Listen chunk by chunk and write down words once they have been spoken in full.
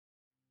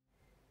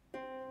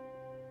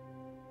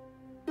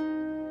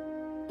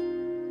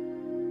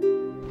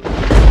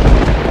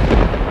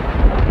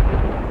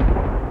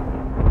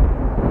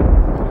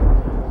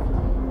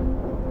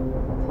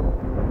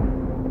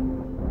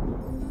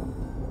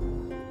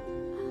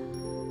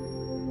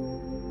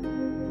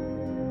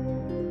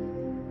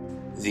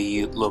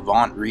The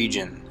Levant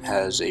region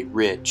has a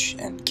rich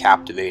and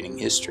captivating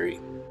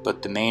history,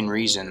 but the main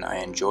reason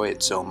I enjoy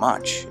it so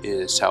much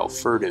is how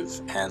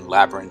furtive and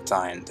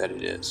labyrinthine that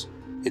it is.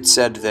 It's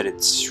said that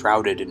it's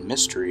shrouded in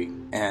mystery,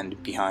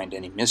 and behind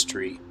any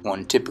mystery,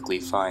 one typically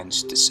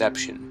finds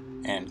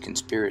deception and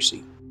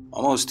conspiracy.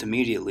 Almost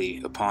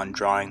immediately upon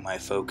drawing my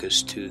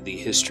focus to the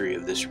history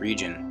of this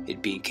region,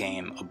 it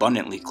became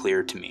abundantly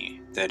clear to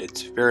me that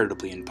it's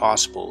veritably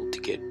impossible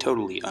to get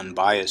totally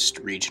unbiased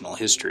regional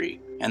history,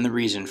 and the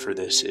reason for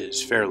this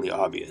is fairly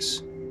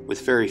obvious.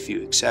 With very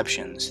few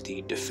exceptions,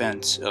 the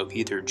defense of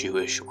either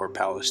Jewish or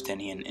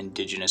Palestinian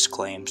indigenous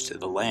claims to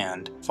the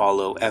land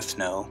follow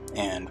ethno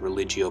and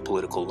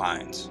religio-political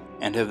lines,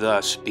 and have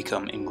thus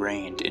become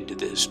ingrained into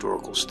the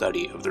historical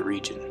study of the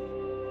region.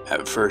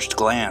 At first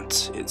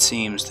glance, it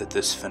seems that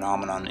this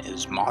phenomenon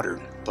is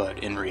modern,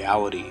 but in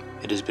reality,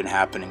 it has been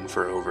happening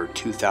for over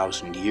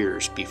 2,000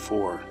 years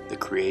before the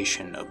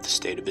creation of the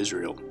State of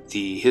Israel.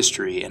 The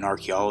history and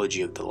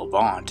archaeology of the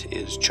Levant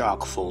is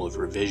chock full of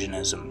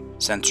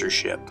revisionism,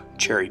 censorship,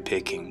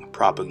 cherry-picking,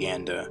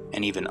 propaganda,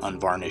 and even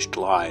unvarnished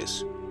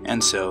lies.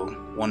 And so,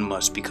 one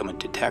must become a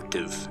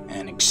detective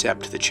and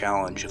accept the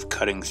challenge of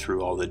cutting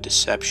through all the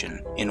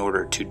deception in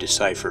order to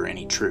decipher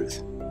any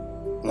truth.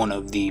 One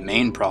of the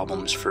main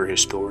problems for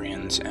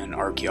historians and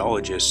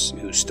archaeologists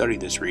who study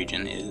this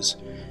region is,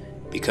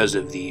 because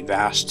of the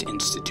vast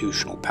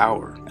institutional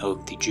power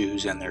of the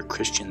Jews and their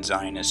Christian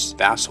Zionist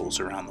vassals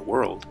around the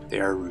world,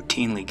 they are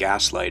routinely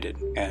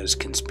gaslighted as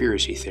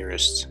conspiracy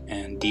theorists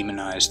and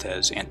demonized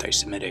as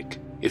anti-Semitic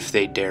if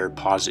they dare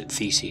posit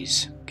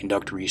theses,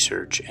 conduct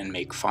research, and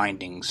make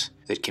findings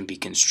that can be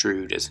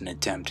construed as an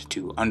attempt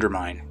to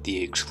undermine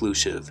the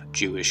exclusive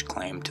Jewish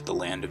claim to the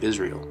land of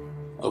Israel.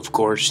 Of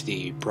course,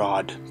 the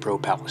broad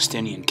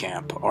pro-Palestinian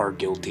camp are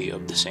guilty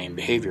of the same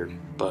behavior,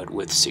 but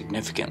with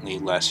significantly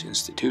less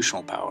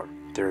institutional power.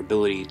 Their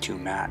ability to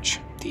match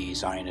the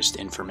Zionist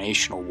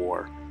informational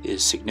war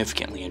is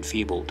significantly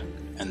enfeebled,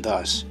 and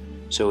thus,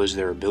 so is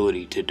their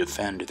ability to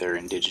defend their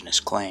indigenous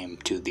claim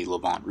to the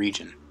Levant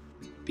region.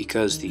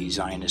 Because the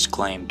Zionist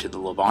claim to the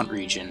Levant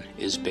region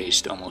is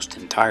based almost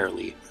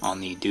entirely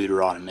on the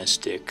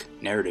Deuteronomistic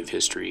narrative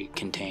history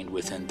contained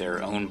within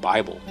their own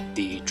Bible,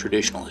 the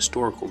traditional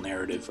historical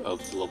narrative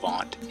of the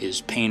Levant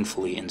is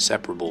painfully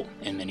inseparable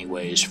in many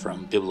ways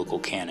from biblical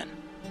canon.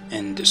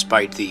 And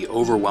despite the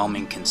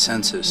overwhelming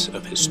consensus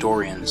of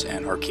historians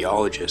and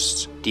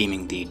archaeologists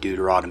deeming the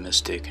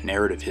Deuteronomistic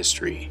narrative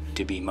history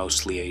to be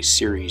mostly a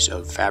series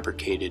of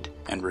fabricated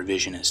and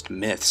revisionist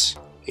myths,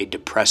 a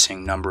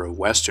depressing number of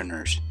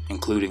Westerners,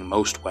 including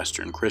most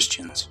Western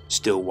Christians,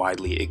 still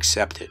widely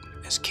accept it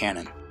as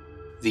canon.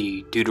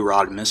 The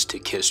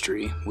Deuteronomistic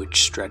history,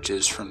 which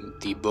stretches from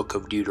the Book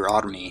of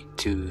Deuteronomy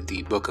to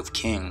the Book of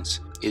Kings,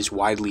 is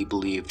widely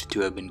believed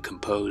to have been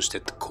composed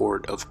at the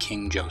court of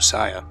King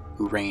Josiah,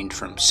 who reigned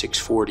from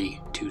 640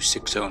 to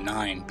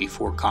 609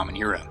 before Common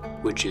Era,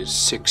 which is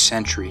 6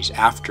 centuries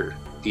after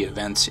the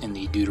events in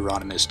the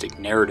Deuteronomistic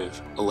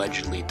narrative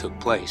allegedly took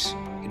place.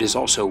 It is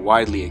also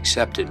widely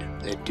accepted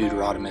that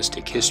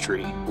Deuteronomistic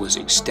history was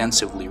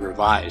extensively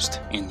revised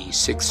in the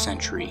 6th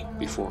century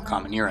before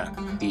Common Era,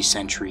 the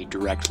century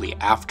directly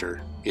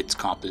after its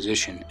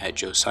composition at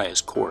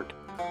Josiah's court,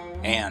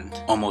 and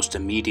almost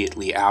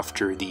immediately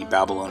after the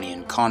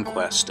Babylonian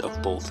conquest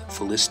of both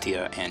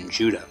Philistia and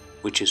Judah,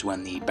 which is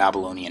when the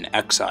Babylonian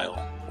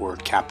exile or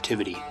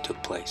captivity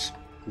took place.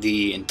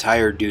 The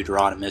entire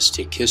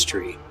Deuteronomistic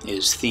history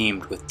is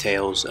themed with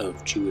tales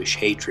of Jewish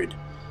hatred,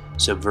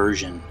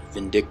 subversion,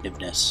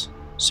 vindictiveness,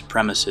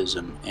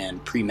 supremacism,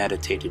 and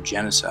premeditated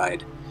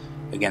genocide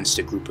against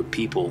a group of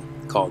people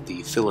called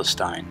the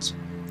Philistines,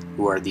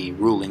 who are the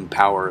ruling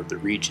power of the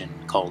region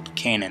called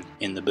Canaan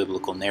in the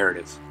biblical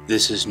narrative.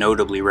 This is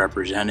notably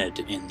represented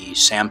in the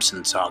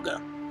Samson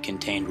saga,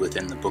 contained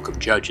within the Book of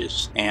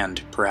Judges,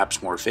 and,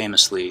 perhaps more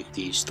famously,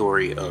 the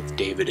story of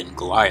David and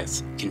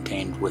Goliath,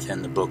 contained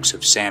within the books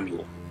of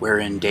Samuel,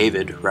 wherein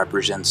David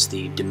represents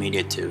the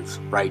diminutive,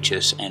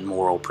 righteous, and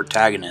moral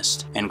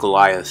protagonist, and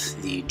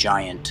Goliath the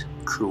giant,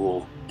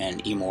 cruel,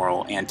 and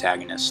immoral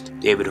antagonist.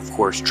 David, of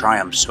course,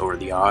 triumphs over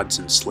the odds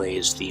and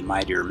slays the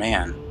mightier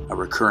man, a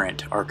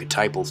recurrent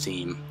archetypal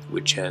theme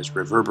which has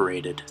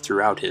reverberated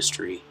throughout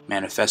history,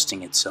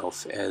 manifesting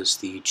itself as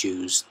the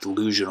Jews'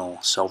 delusional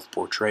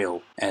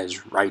self-portrayal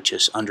as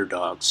righteous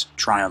underdogs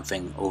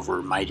triumphing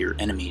over mightier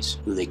enemies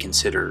who they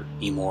consider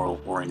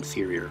immoral or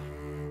inferior.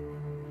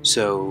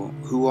 So,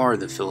 who are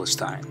the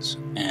Philistines,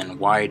 and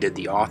why did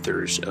the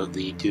authors of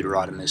the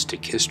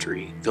Deuteronomistic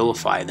history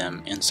vilify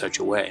them in such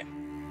a way?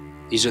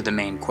 These are the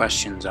main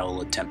questions I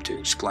will attempt to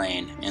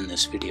explain in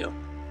this video.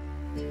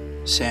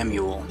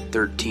 Samuel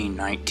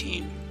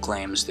 13:19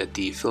 claims that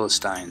the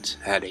Philistines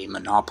had a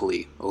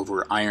monopoly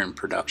over iron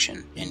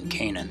production in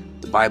Canaan.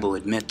 The Bible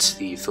admits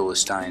the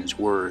Philistines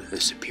were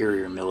the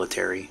superior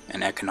military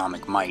and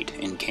economic might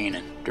in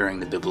Canaan during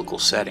the biblical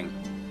setting.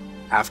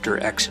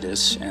 After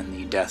Exodus and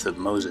the death of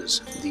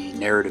Moses, the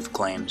narrative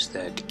claims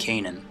that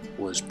Canaan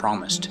was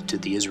promised to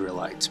the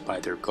Israelites by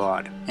their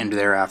God, and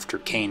thereafter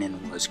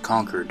Canaan was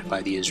conquered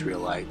by the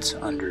Israelites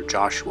under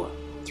Joshua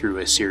through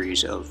a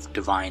series of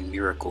divine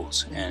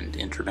miracles and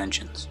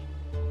interventions.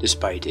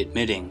 Despite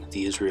admitting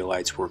the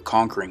Israelites were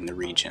conquering the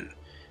region,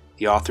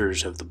 the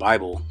authors of the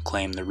Bible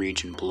claim the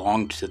region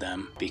belonged to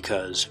them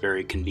because,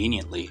 very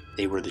conveniently,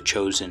 they were the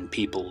chosen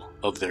people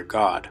of their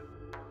God.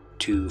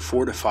 To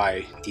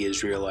fortify the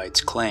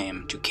Israelites'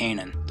 claim to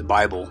Canaan, the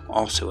Bible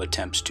also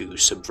attempts to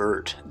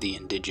subvert the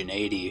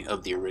indigeneity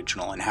of the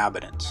original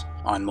inhabitants.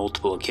 On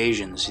multiple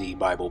occasions, the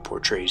Bible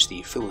portrays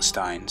the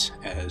Philistines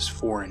as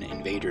foreign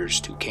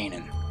invaders to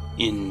Canaan.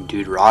 In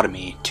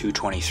Deuteronomy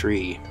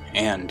 2:23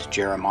 and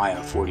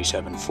Jeremiah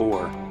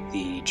 47:4,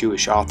 the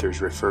Jewish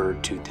authors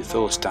referred to the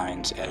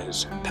Philistines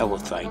as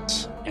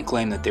Pelethites and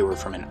claimed that they were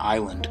from an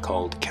island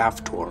called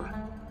Kaftor.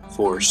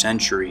 For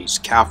centuries,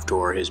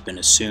 Kaftor has been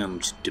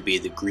assumed to be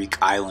the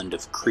Greek island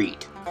of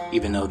Crete,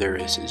 even though there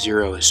is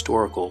zero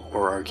historical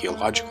or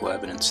archaeological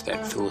evidence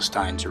that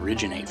Philistines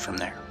originate from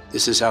there.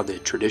 This is how the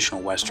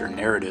traditional Western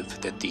narrative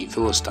that the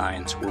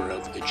Philistines were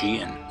of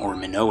Aegean or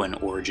Minoan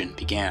origin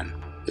began,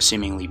 a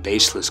seemingly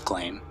baseless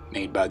claim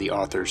made by the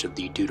authors of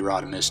the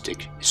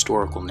Deuteronomistic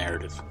historical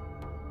narrative.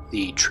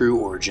 The true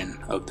origin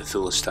of the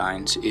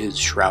Philistines is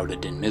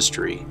shrouded in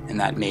mystery, and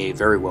that may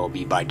very well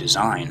be by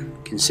design,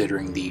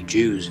 considering the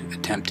Jews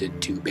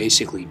attempted to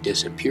basically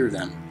disappear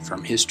them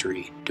from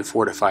history to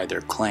fortify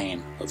their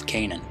claim of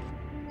Canaan.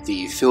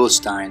 The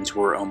Philistines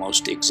were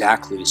almost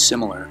exactly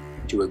similar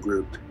to a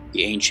group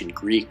the ancient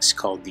Greeks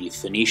called the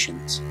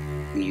Phoenicians.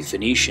 The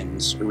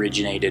Phoenicians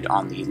originated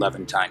on the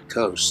Levantine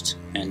coast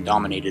and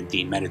dominated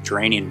the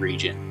Mediterranean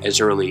region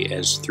as early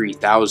as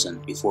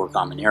 3000 before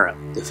Common Era.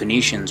 The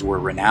Phoenicians were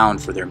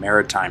renowned for their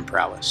maritime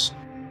prowess.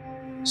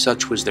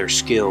 Such was their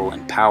skill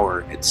and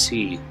power at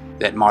sea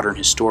that modern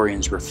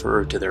historians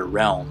refer to their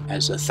realm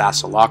as a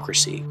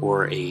thalassocracy,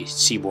 or a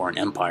seaborne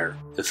empire.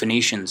 The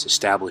Phoenicians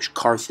established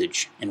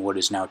Carthage in what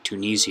is now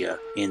Tunisia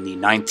in the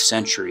 9th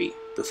century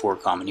before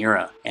Common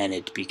Era, and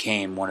it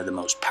became one of the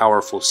most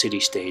powerful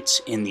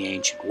city-states in the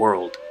ancient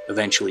world,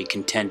 eventually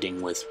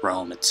contending with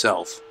Rome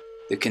itself.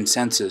 The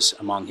consensus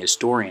among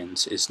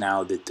historians is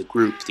now that the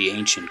group the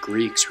ancient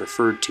Greeks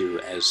referred to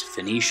as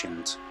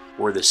Phoenicians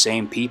were the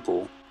same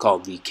people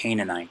called the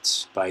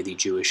Canaanites by the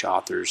Jewish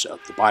authors of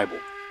the Bible.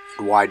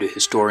 And why do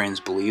historians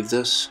believe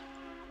this?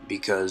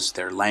 Because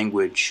their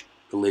language,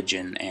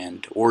 religion,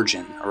 and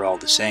origin are all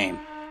the same.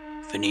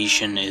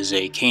 Phoenician is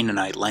a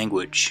Canaanite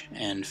language,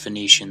 and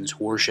Phoenicians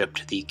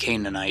worshipped the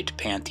Canaanite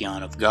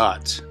pantheon of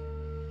gods.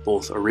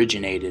 Both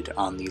originated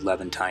on the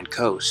Levantine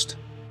coast.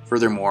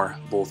 Furthermore,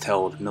 both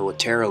held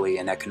militarily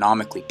and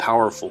economically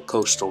powerful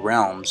coastal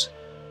realms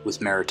with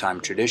maritime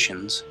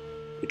traditions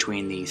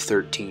between the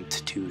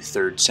 13th to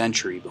 3rd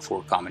century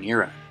before Common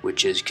Era,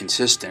 which is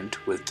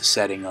consistent with the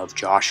setting of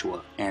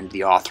Joshua and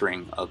the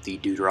authoring of the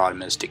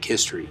Deuteronomistic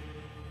history.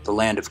 The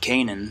land of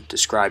Canaan,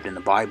 described in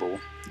the Bible,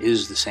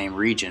 is the same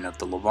region of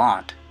the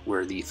Levant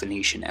where the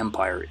Phoenician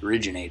Empire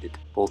originated.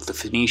 Both the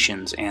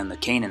Phoenicians and the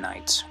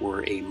Canaanites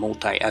were a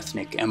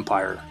multi-ethnic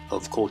empire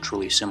of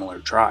culturally similar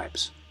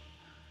tribes.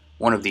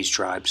 One of these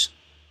tribes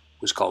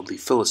was called the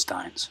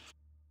Philistines.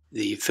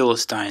 The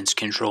Philistines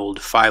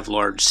controlled 5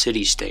 large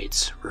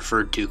city-states,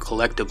 referred to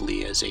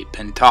collectively as a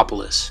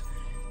pentopolis,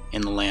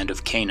 in the land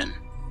of Canaan.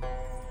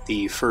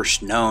 The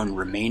first known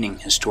remaining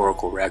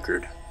historical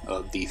record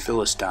of the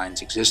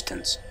Philistines'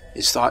 existence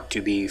is thought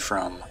to be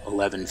from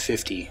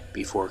 1150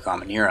 before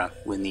Common Era,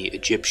 when the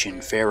Egyptian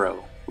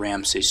pharaoh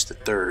Ramses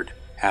III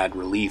had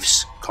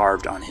reliefs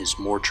carved on his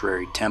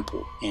mortuary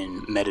temple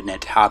in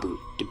Medinet Habu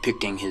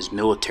depicting his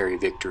military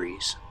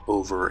victories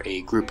over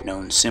a group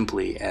known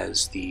simply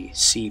as the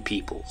Sea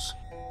Peoples.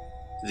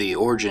 The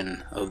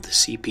origin of the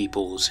Sea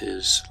Peoples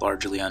is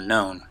largely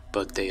unknown,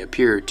 but they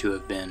appear to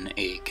have been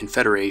a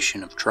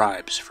confederation of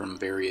tribes from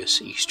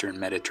various eastern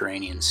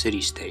Mediterranean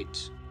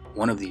city-states.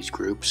 One of these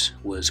groups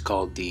was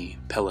called the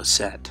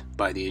Peleset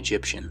by the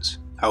Egyptians.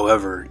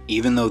 However,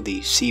 even though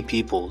the Sea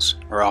Peoples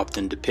are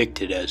often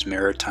depicted as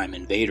maritime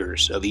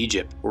invaders of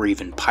Egypt or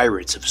even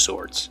pirates of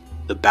sorts,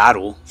 the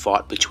battle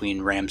fought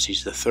between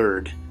Ramses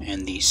III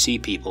and the Sea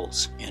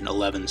Peoples in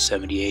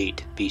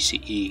 1178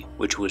 BCE,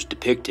 which was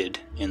depicted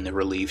in the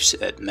reliefs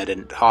at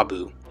Medinet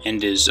Habu,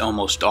 and is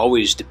almost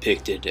always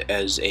depicted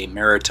as a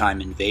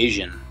maritime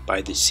invasion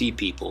by the Sea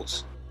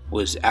Peoples,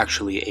 was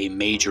actually a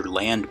major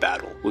land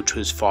battle, which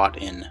was fought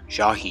in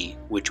Jahi,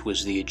 which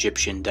was the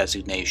Egyptian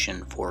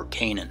designation for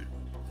Canaan.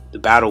 The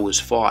battle was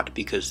fought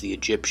because the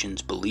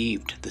Egyptians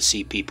believed the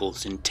Sea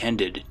Peoples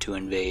intended to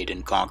invade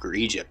and conquer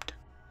Egypt.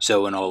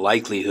 So in all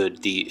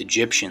likelihood, the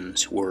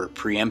Egyptians were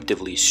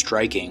preemptively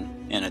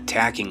striking and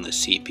attacking the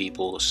Sea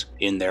Peoples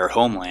in their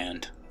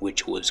homeland,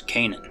 which was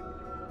Canaan.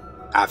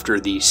 After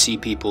the Sea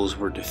Peoples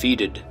were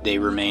defeated, they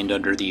remained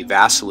under the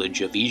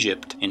vassalage of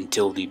Egypt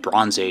until the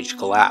Bronze Age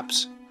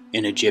collapse.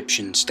 An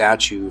Egyptian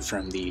statue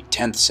from the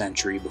 10th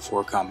century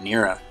before Common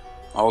Era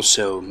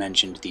also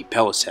mentioned the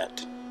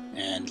Peleset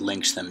and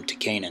links them to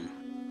Canaan.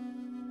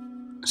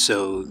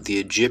 So the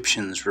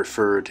Egyptians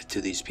referred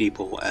to these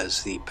people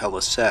as the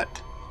Peleset.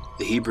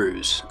 The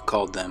Hebrews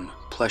called them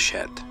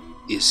Pleshet.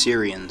 The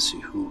Assyrians,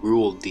 who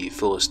ruled the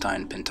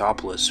Philistine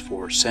Pentapolis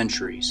for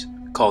centuries,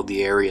 called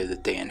the area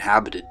that they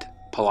inhabited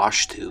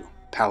Palashtu,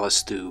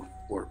 Palastu,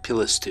 or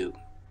Pilistu.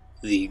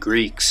 The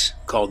Greeks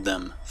called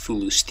them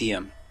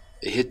Phulustium.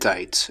 The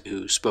Hittites,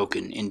 who spoke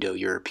an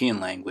Indo-European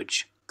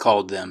language,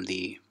 called them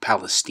the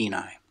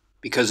Palestini.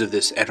 Because of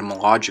this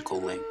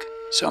etymological link,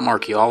 some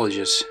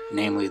archaeologists,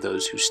 namely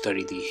those who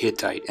study the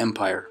Hittite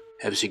Empire,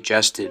 have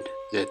suggested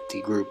that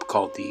the group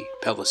called the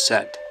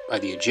Peleset by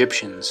the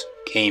Egyptians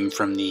came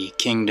from the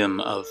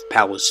kingdom of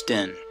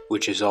Palestine,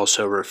 which is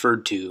also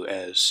referred to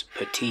as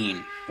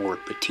Patin or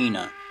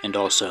Patina, and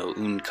also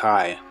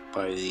Unkai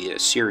by the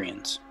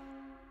Assyrians.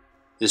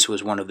 This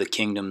was one of the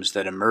kingdoms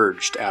that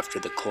emerged after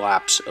the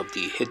collapse of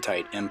the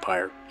Hittite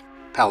Empire.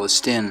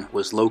 Palestine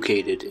was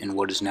located in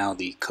what is now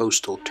the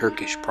coastal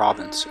Turkish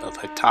province of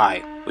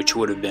Hatay, which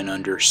would have been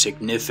under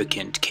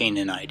significant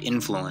Canaanite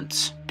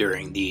influence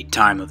during the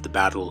time of the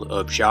Battle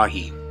of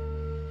Jahi.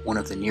 One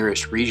of the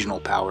nearest regional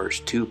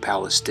powers to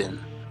Palestine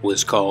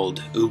was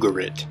called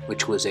Ugarit,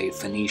 which was a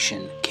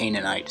Phoenician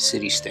Canaanite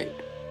city-state.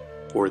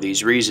 For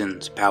these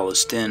reasons,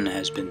 Palestine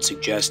has been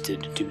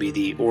suggested to be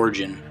the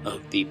origin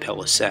of the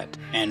Peleset,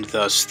 and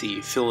thus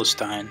the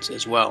Philistines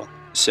as well.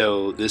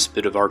 So this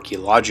bit of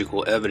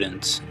archaeological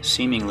evidence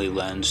seemingly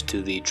lends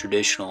to the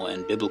traditional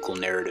and biblical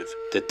narrative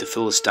that the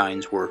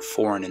Philistines were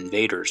foreign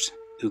invaders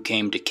who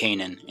came to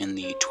Canaan in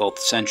the 12th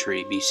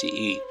century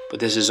BCE,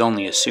 but this is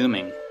only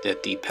assuming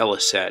that the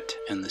Peleset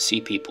and the Sea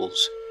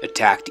Peoples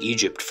attacked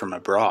Egypt from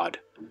abroad,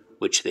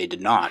 which they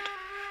did not,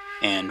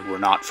 and were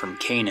not from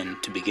Canaan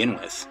to begin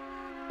with,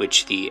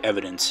 which the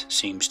evidence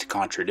seems to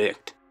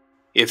contradict.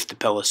 If the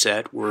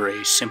Peleset were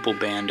a simple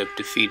band of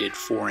defeated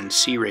foreign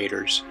sea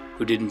raiders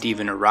who didn't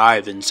even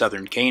arrive in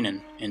southern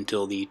Canaan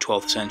until the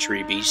 12th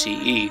century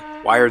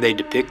BCE, why are they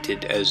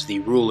depicted as the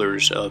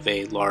rulers of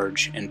a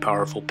large and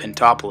powerful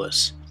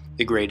Pentapolis,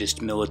 the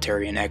greatest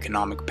military and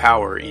economic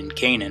power in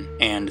Canaan,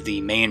 and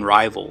the main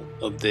rival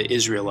of the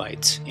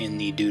Israelites in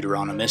the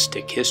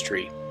Deuteronomistic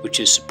history,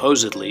 which is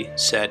supposedly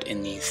set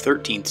in the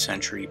 13th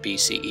century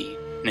BCE?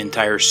 An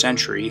entire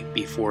century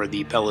before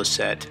the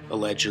Peleset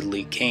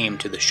allegedly came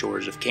to the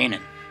shores of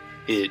Canaan.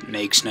 It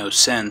makes no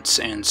sense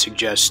and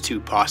suggests two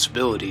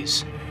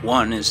possibilities.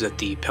 One is that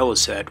the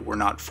Peleset were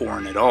not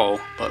foreign at all,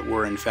 but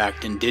were in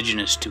fact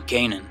indigenous to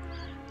Canaan,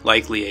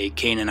 likely a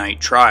Canaanite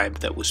tribe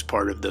that was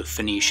part of the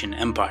Phoenician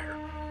Empire.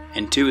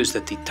 And two is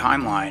that the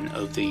timeline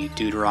of the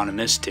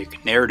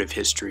Deuteronomistic narrative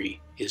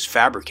history is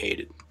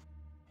fabricated.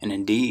 And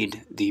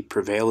indeed, the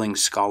prevailing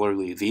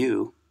scholarly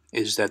view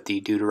is that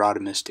the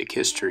Deuteronomistic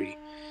history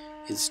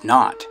is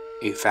not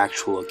a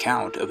factual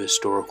account of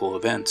historical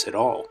events at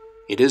all.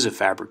 It is a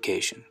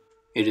fabrication.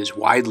 It is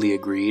widely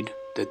agreed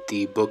that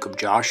the Book of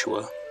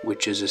Joshua,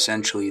 which is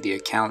essentially the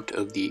account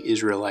of the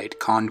Israelite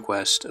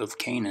conquest of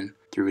Canaan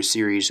through a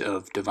series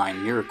of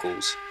divine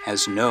miracles,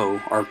 has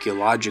no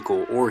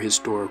archaeological or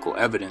historical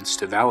evidence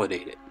to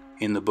validate it.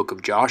 In the Book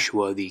of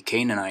Joshua, the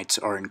Canaanites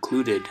are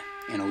included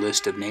in a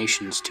list of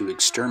nations to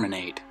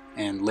exterminate,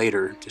 and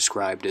later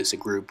described as a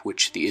group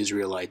which the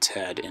Israelites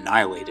had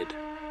annihilated.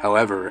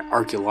 However,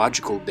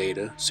 archaeological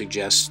data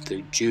suggests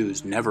the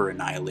Jews never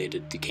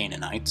annihilated the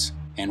Canaanites,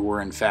 and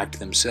were in fact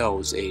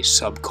themselves a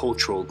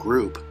subcultural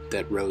group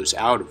that rose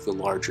out of the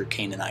larger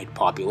Canaanite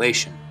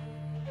population.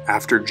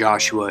 After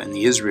Joshua and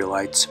the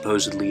Israelites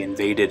supposedly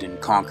invaded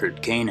and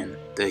conquered Canaan,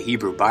 the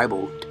Hebrew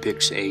Bible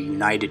depicts a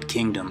united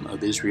kingdom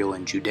of Israel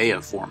and Judea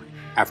forming.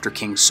 After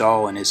King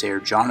Saul and his heir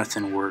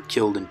Jonathan were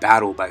killed in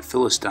battle by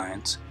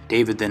Philistines,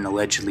 David then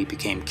allegedly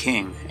became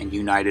king and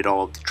united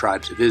all of the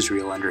tribes of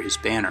Israel under his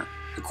banner.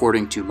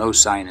 According to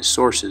most Zionist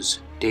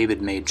sources,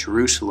 David made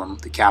Jerusalem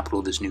the capital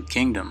of his new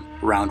kingdom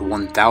around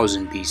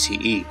 1000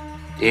 BCE.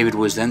 David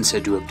was then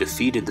said to have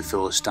defeated the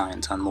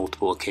Philistines on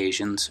multiple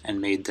occasions and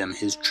made them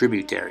his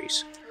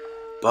tributaries.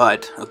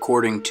 But,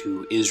 according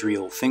to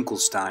Israel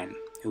Finkelstein,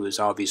 who is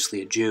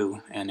obviously a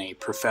Jew and a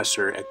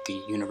professor at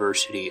the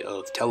University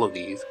of Tel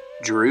Aviv,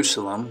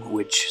 Jerusalem,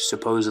 which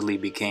supposedly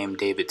became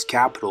David's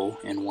capital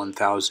in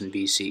 1000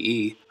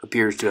 BCE,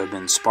 appears to have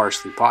been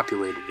sparsely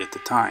populated at the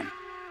time.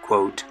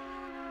 Quote,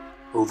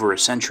 "Over a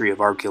century of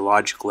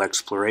archaeological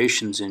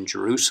explorations in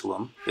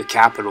Jerusalem, the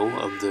capital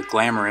of the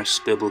glamorous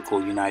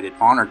biblical united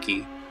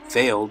monarchy,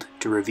 failed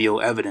to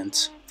reveal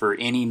evidence for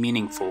any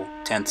meaningful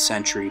 10th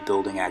century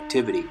building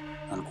activity."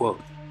 Unquote.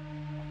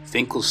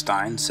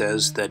 Finkelstein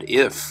says that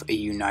if a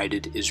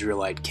united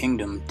Israelite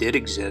kingdom did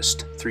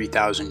exist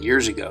 3,000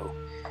 years ago,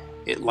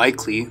 it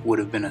likely would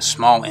have been a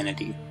small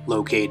entity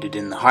located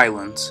in the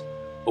highlands,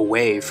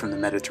 away from the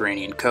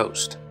Mediterranean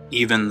coast.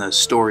 Even the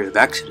story of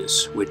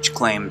Exodus, which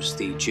claims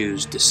the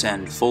Jews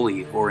descend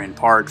fully or in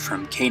part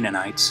from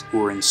Canaanites who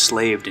were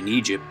enslaved in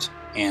Egypt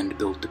and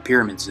built the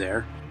pyramids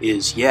there,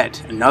 is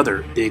yet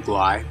another big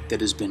lie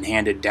that has been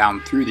handed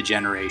down through the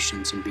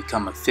generations and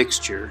become a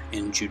fixture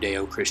in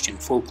Judeo-Christian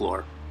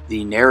folklore.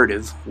 The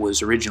narrative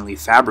was originally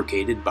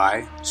fabricated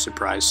by,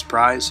 surprise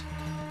surprise,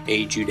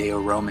 a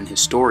Judeo-Roman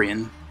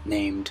historian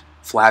named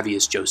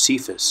Flavius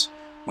Josephus,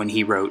 when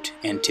he wrote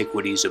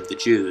Antiquities of the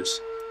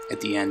Jews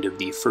at the end of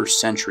the 1st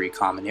century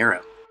Common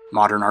Era.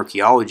 Modern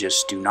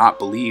archaeologists do not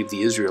believe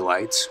the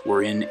Israelites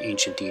were in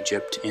ancient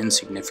Egypt in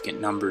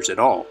significant numbers at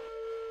all.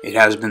 It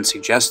has been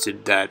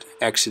suggested that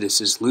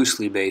Exodus is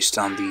loosely based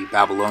on the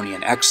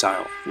Babylonian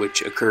exile,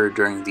 which occurred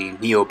during the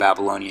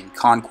Neo-Babylonian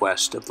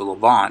conquest of the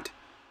Levant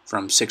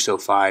from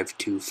 605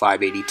 to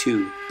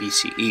 582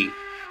 BCE.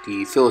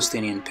 The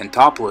Philistinian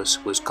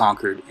Pentapolis was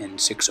conquered in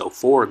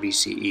 604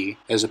 BCE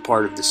as a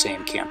part of the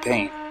same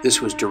campaign.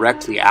 This was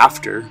directly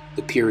after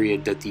the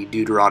period that the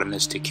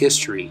Deuteronomistic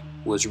history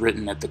was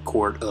written at the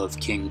court of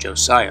King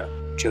Josiah.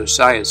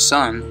 Josiah's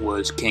son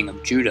was king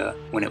of Judah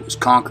when it was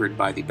conquered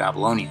by the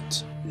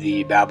Babylonians.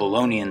 The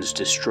Babylonians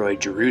destroyed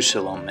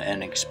Jerusalem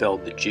and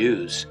expelled the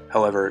Jews.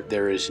 However,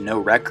 there is no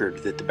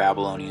record that the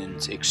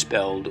Babylonians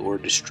expelled or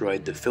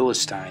destroyed the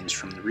Philistines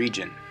from the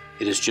region.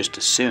 It is just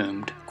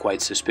assumed,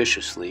 quite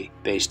suspiciously,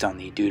 based on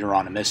the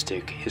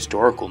Deuteronomistic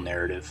historical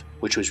narrative,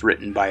 which was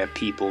written by a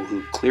people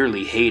who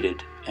clearly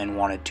hated and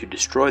wanted to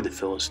destroy the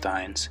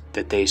Philistines,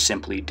 that they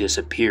simply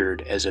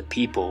disappeared as a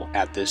people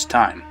at this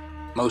time.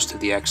 Most of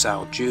the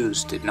exiled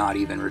Jews did not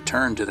even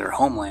return to their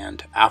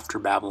homeland after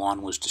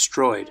Babylon was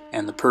destroyed,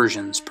 and the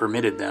Persians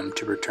permitted them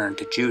to return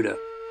to Judah.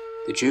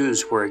 The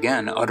Jews were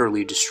again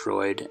utterly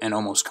destroyed and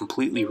almost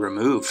completely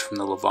removed from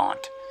the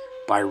Levant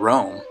by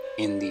Rome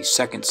in the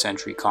 2nd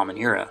century Common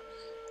Era,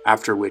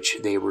 after which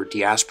they were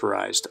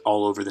diasporized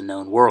all over the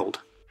known world.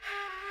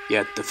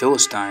 Yet the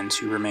Philistines,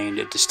 who remained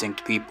a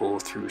distinct people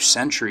through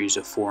centuries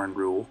of foreign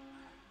rule,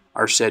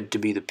 are said to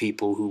be the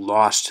people who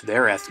lost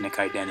their ethnic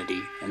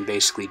identity and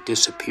basically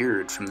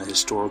disappeared from the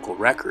historical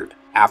record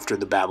after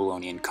the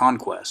Babylonian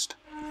conquest.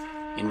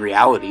 In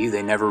reality,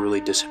 they never really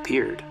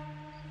disappeared.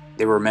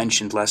 They were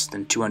mentioned less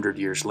than 200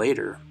 years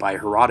later by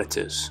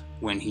Herodotus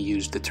when he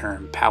used the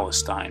term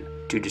Palestine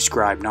to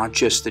describe not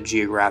just the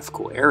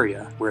geographical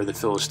area where the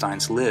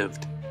Philistines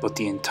lived, but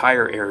the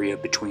entire area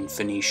between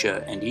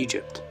Phoenicia and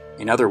Egypt.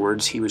 In other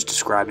words, he was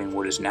describing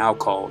what is now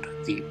called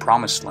the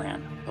Promised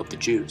Land of the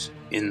Jews.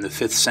 In the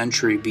 5th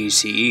century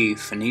BCE,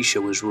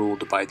 Phoenicia was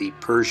ruled by the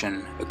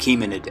Persian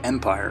Achaemenid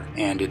Empire,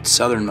 and its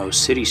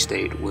southernmost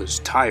city-state was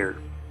Tyre.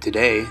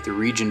 Today, the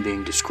region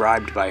being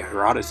described by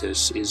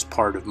Herodotus is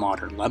part of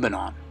modern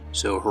Lebanon,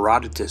 so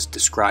Herodotus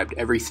described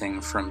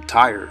everything from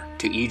Tyre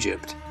to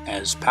Egypt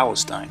as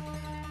Palestine.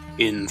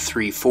 In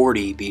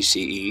 340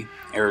 BCE,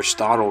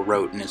 Aristotle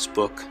wrote in his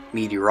book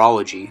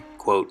Meteorology,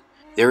 quote,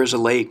 "There is a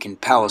lake in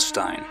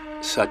Palestine,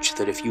 such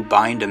that if you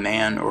bind a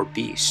man or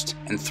beast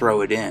and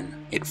throw it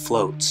in, it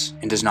floats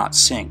and does not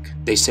sink.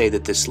 They say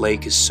that this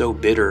lake is so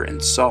bitter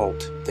and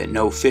salt that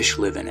no fish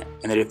live in it,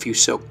 and that if you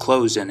soak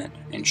clothes in it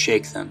and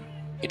shake them,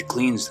 it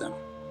cleans them."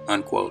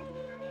 Unquote.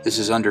 This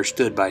is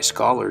understood by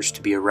scholars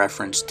to be a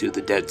reference to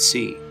the Dead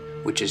Sea,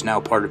 which is now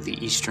part of the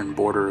eastern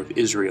border of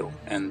Israel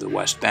and the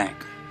West Bank.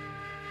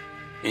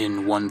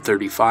 In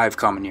 135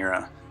 Common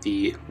Era,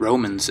 the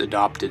Romans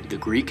adopted the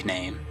Greek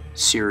name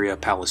Syria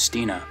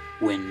Palestina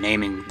when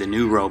naming the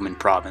new Roman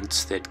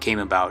province that came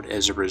about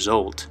as a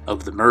result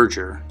of the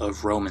merger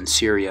of Roman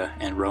Syria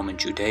and Roman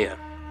Judea.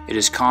 It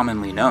is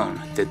commonly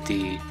known that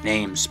the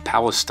names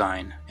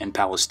Palestine and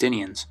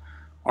Palestinians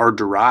are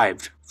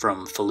derived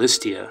from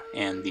Philistia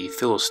and the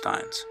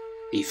Philistines.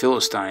 The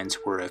Philistines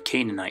were a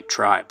Canaanite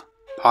tribe,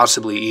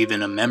 possibly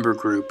even a member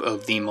group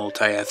of the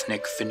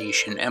multiethnic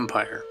Phoenician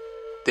Empire.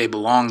 They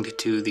belonged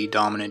to the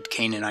dominant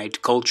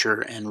Canaanite culture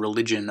and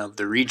religion of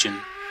the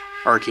region.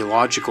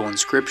 Archaeological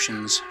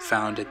inscriptions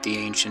found at the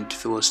ancient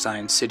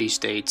Philistine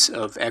city-states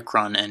of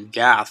Ekron and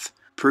Gath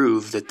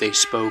prove that they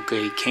spoke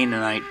a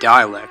Canaanite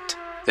dialect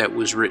that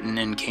was written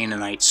in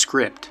Canaanite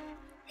script.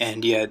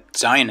 And yet,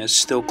 Zionists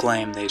still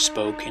claim they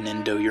spoke an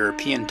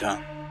Indo-European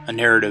tongue, a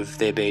narrative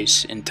they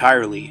base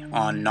entirely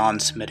on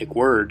non-Semitic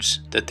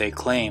words that they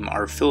claim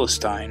are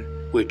Philistine,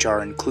 which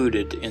are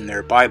included in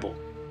their Bible.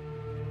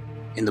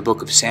 In the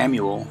book of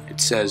Samuel, it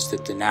says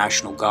that the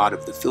national god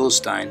of the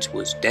Philistines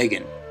was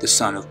Dagon, the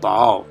son of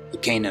Baal, the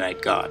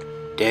Canaanite god.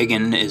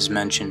 Dagon is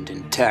mentioned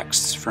in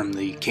texts from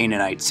the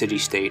Canaanite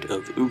city-state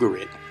of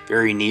Ugarit,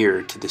 very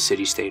near to the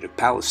city-state of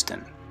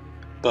Palestine.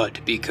 But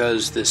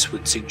because this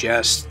would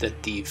suggest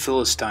that the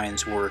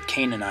Philistines were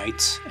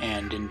Canaanites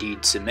and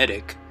indeed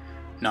Semitic,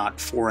 not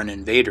foreign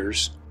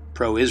invaders,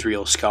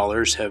 pro-Israel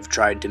scholars have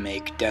tried to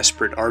make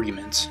desperate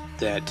arguments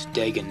that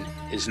Dagon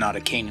is not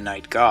a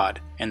Canaanite god,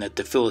 and that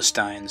the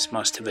Philistines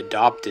must have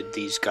adopted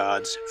these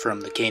gods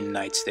from the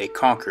Canaanites they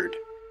conquered,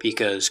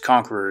 because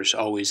conquerors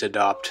always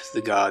adopt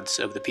the gods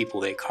of the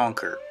people they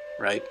conquer,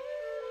 right?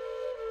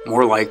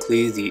 More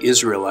likely, the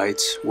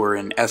Israelites were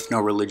an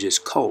ethno-religious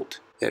cult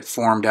that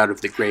formed out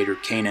of the greater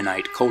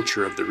Canaanite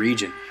culture of the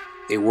region.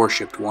 They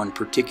worshipped one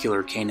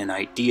particular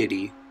Canaanite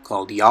deity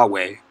called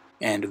Yahweh,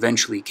 and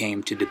eventually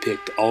came to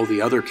depict all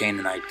the other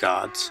Canaanite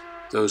gods,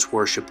 those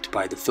worshipped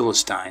by the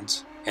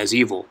Philistines, as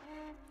evil.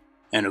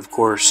 And of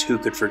course, who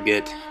could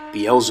forget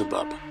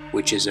Beelzebub,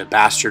 which is a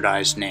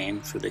bastardized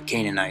name for the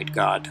Canaanite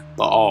god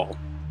Baal.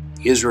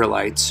 The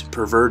Israelites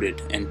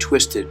perverted and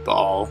twisted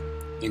Baal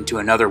into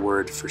another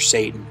word for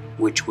Satan,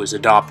 which was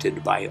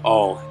adopted by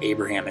all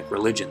Abrahamic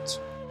religions.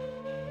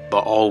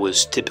 Baal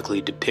was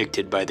typically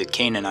depicted by the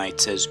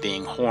Canaanites as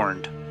being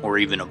horned, or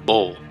even a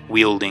bull,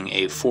 wielding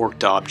a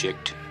forked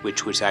object,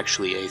 which was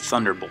actually a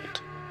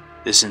thunderbolt.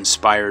 This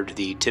inspired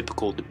the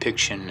typical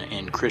depiction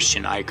in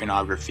Christian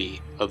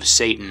iconography of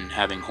Satan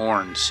having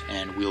horns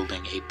and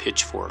wielding a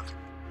pitchfork.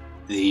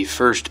 The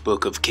first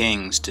book of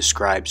Kings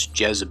describes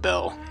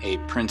Jezebel, a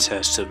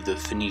princess of the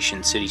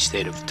Phoenician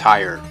city-state of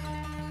Tyre.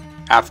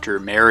 After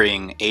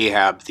marrying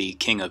Ahab, the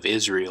king of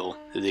Israel,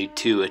 the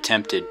two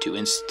attempted to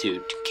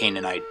institute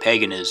Canaanite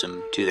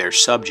paganism to their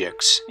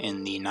subjects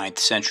in the 9th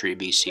century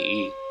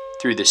BCE.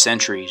 Through the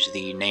centuries,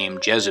 the name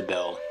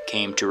Jezebel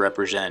came to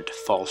represent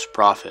false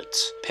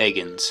prophets,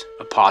 pagans,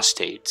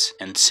 apostates,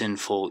 and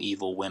sinful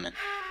evil women.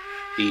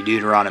 The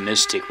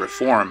Deuteronomistic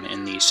Reform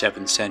in the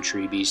 7th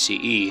century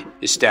BCE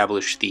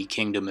established the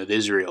Kingdom of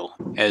Israel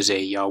as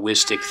a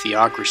Yahwistic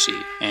theocracy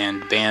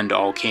and banned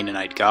all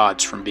Canaanite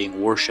gods from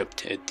being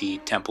worshipped at the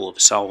Temple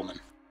of Solomon.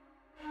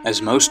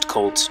 As most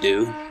cults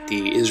do,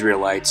 the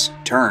Israelites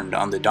turned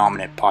on the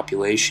dominant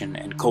population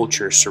and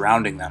culture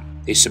surrounding them.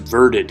 They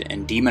subverted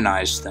and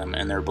demonized them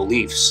and their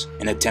beliefs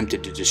and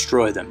attempted to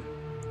destroy them.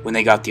 When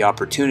they got the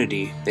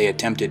opportunity, they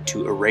attempted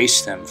to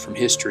erase them from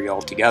history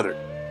altogether.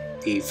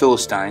 The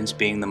Philistines,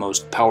 being the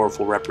most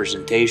powerful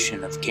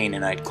representation of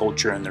Canaanite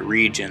culture in the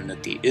region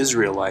that the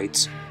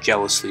Israelites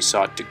jealously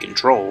sought to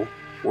control,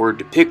 were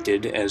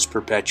depicted as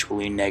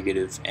perpetually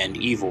negative and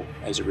evil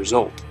as a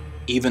result.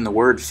 Even the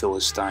word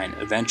Philistine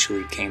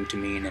eventually came to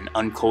mean an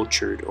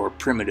uncultured or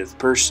primitive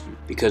person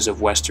because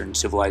of Western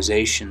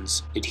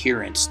civilization's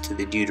adherence to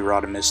the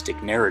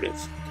Deuteronomistic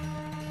narrative.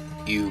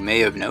 You may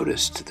have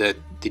noticed that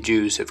the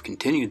Jews have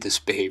continued this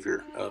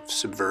behavior of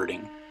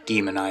subverting,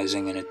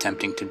 demonizing, and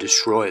attempting to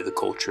destroy the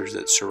cultures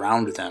that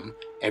surround them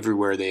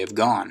everywhere they have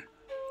gone.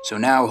 So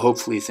now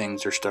hopefully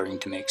things are starting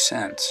to make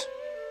sense.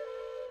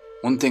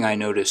 One thing I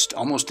noticed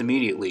almost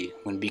immediately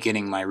when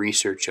beginning my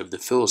research of the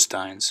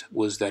Philistines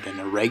was that an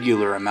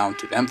irregular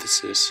amount of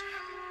emphasis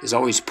is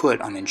always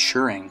put on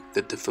ensuring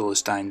that the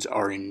Philistines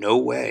are in no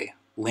way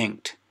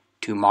linked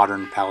to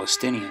modern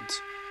Palestinians.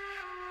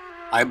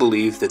 I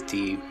believe that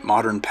the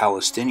modern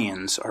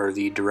Palestinians are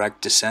the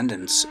direct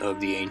descendants of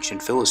the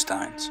ancient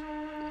Philistines.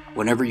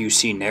 Whenever you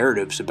see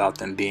narratives about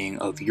them being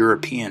of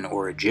European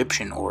or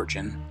Egyptian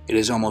origin, it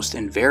is almost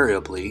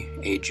invariably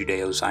a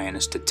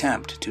Judeo-Zionist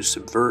attempt to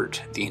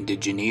subvert the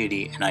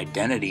indigeneity and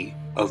identity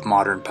of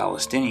modern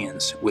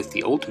Palestinians with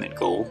the ultimate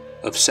goal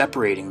of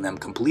separating them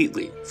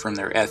completely from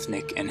their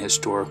ethnic and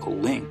historical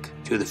link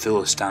to the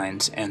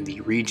Philistines and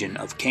the region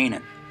of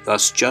Canaan,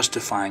 thus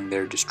justifying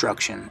their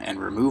destruction and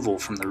removal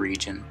from the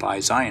region by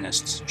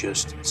Zionists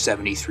just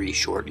 73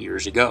 short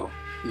years ago.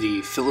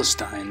 The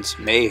Philistines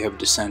may have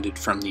descended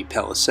from the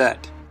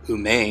Peliset, who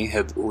may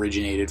have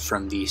originated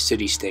from the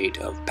city-state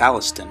of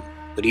Palestine.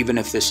 But even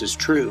if this is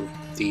true,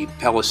 the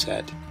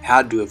Peliset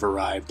had to have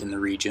arrived in the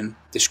region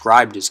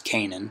described as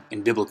Canaan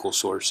in biblical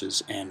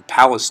sources and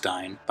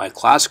Palestine by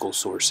classical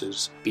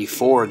sources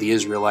before the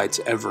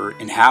Israelites ever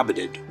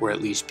inhabited or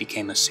at least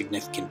became a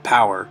significant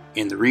power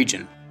in the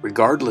region.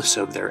 Regardless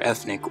of their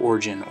ethnic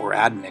origin or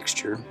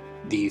admixture,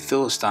 the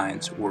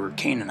Philistines were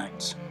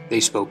Canaanites. They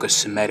spoke a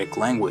Semitic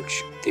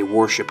language, they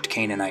worshipped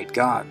Canaanite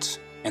gods,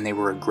 and they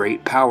were a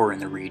great power in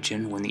the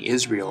region when the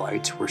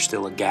Israelites were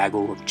still a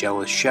gaggle of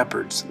jealous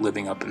shepherds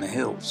living up in the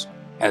hills.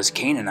 As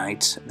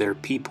Canaanites, their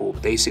people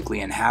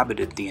basically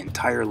inhabited the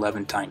entire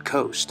Levantine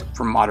coast,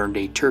 from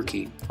modern-day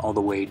Turkey all the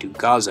way to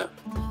Gaza.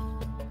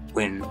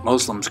 When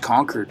Muslims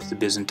conquered the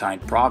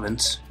Byzantine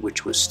province,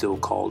 which was still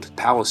called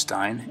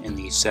Palestine in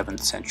the 7th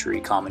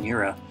century Common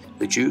Era,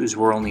 the Jews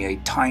were only a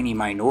tiny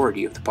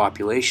minority of the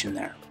population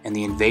there, and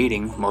the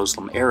invading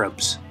Muslim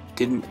Arabs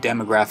didn't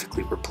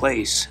demographically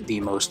replace the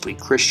mostly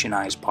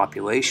Christianized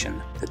population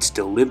that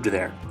still lived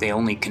there. They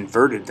only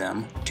converted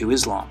them to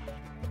Islam.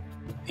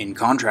 In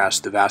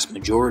contrast, the vast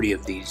majority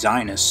of the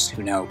Zionists,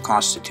 who now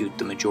constitute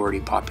the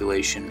majority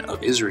population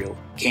of Israel,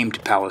 came to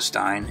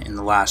Palestine in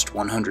the last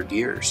 100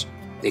 years.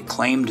 They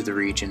claimed the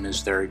region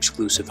as their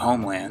exclusive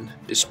homeland,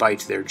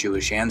 despite their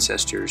Jewish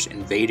ancestors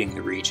invading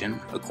the region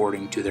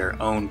according to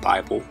their own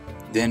Bible,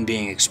 then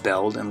being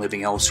expelled and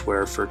living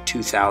elsewhere for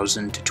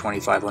 2,000 to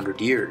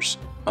 2,500 years.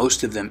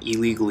 Most of them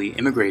illegally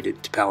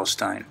immigrated to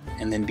Palestine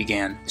and then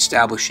began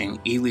establishing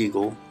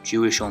illegal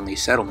Jewish-only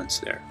settlements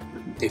there.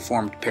 They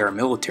formed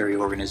paramilitary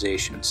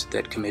organizations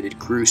that committed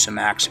gruesome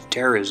acts of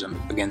terrorism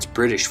against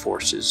British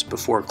forces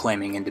before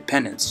claiming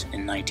independence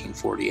in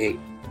 1948.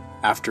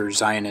 After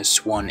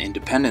Zionists won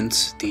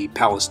independence, the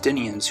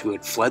Palestinians who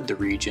had fled the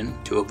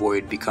region to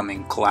avoid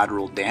becoming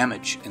collateral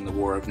damage in the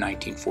War of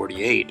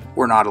 1948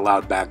 were not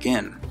allowed back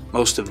in.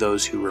 Most of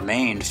those who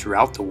remained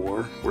throughout the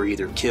war were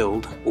either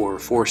killed or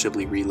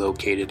forcibly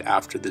relocated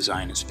after the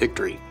Zionist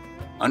victory.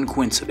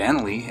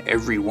 Uncoincidentally,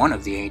 every one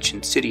of the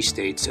ancient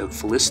city-states of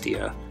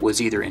Philistia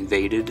was either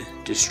invaded,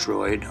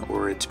 destroyed,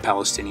 or its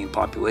Palestinian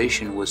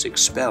population was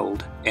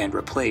expelled and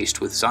replaced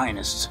with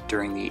Zionists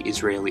during the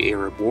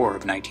Israeli-Arab War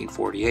of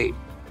 1948.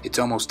 It's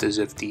almost as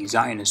if the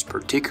Zionists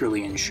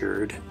particularly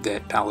ensured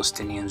that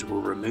Palestinians were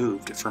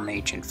removed from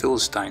ancient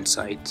Philistine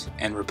sites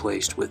and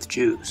replaced with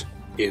Jews.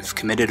 If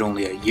committed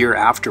only a year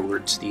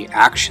afterwards, the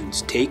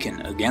actions taken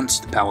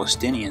against the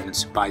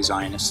Palestinians by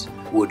Zionists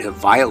would have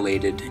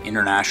violated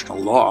international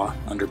law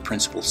under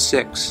Principle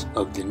 6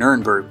 of the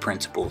Nuremberg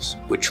Principles,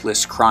 which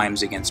lists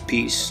crimes against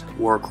peace,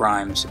 war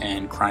crimes,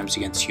 and crimes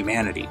against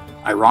humanity.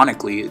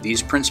 Ironically,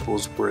 these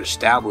principles were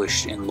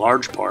established in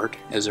large part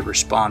as a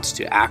response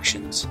to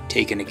actions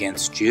taken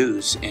against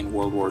Jews in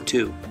World War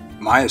II.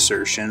 My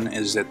assertion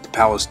is that the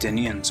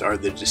Palestinians are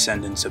the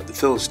descendants of the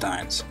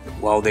Philistines.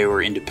 While they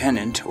were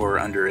independent or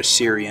under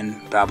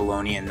Assyrian,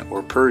 Babylonian,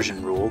 or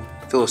Persian rule,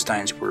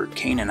 Philistines were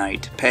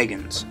Canaanite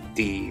pagans.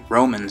 The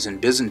Romans and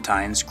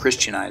Byzantines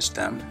Christianized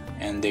them,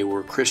 and they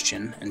were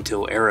Christian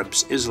until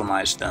Arabs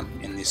Islamized them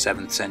in the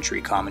 7th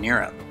century Common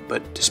Era.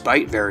 But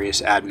despite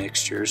various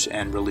admixtures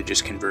and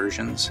religious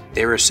conversions,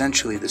 they are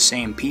essentially the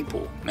same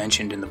people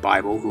mentioned in the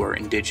Bible who are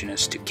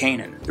indigenous to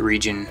Canaan, the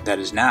region that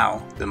is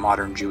now the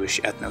modern Jewish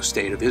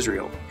ethno-state of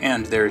Israel,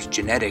 and there is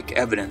genetic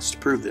evidence to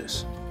prove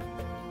this.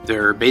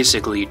 There are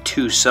basically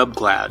two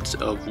subclads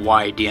of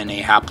Y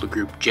DNA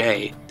haplogroup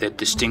J that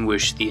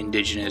distinguish the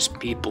indigenous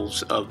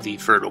peoples of the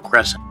Fertile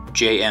Crescent.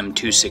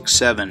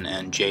 JM267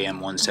 and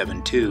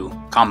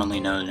JM172, commonly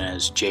known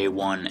as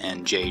J1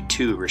 and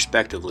J2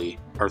 respectively,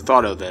 are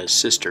thought of as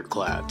sister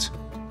clades.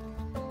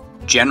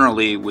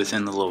 Generally,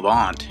 within the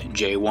Levant,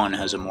 J1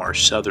 has a more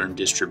southern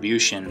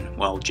distribution,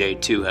 while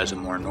J2 has a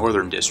more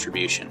northern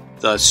distribution.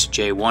 Thus,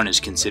 J1 is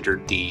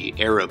considered the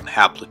Arab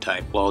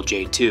haplotype, while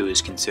J2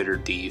 is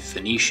considered the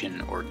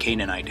Phoenician or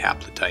Canaanite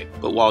haplotype.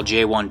 But while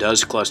J1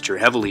 does cluster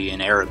heavily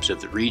in Arabs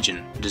of the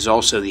region, it is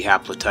also the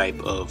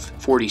haplotype of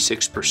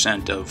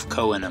 46% of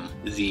Kohanim,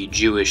 the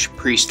Jewish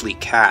priestly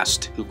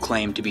caste who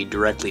claim to be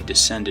directly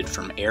descended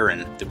from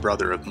Aaron, the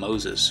brother of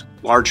Moses.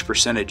 Large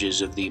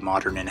percentages of the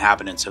modern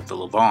inhabitants of the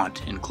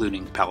Levant,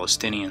 including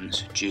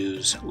Palestinians,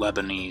 Jews,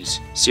 Lebanese,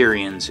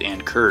 Syrians,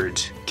 and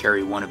Kurds,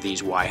 carry one of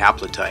these Y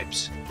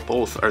haplotypes.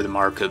 Both are the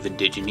mark of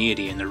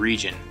indigeneity in the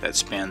region that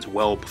spans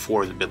well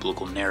before the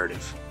biblical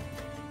narrative.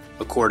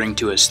 According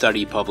to a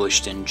study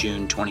published in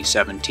June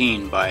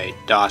 2017 by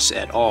Das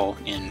et al.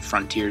 In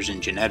Frontiers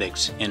in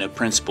Genetics, in a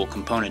principal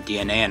component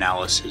DNA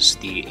analysis,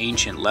 the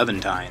ancient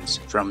Levantines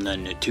from the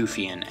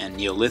Natufian and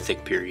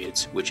Neolithic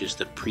periods, which is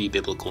the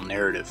pre-biblical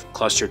narrative,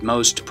 clustered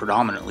most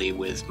predominantly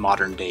with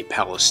modern-day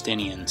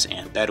Palestinians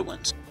and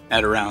Bedouins.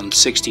 At around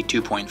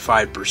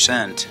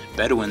 62.5%,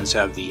 Bedouins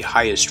have the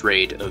highest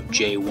rate of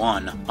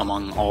J1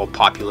 among all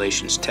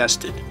populations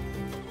tested.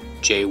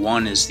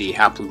 J1 is the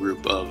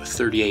haplogroup of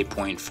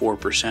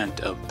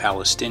 38.4% of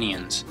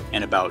Palestinians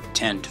and about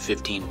 10 to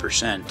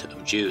 15%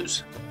 of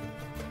Jews.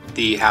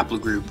 The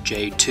haplogroup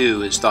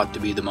J2 is thought to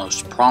be the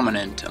most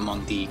prominent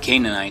among the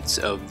Canaanites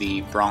of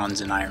the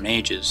Bronze and Iron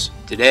Ages.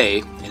 Today,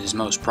 it is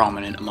most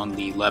prominent among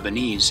the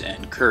Lebanese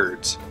and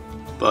Kurds.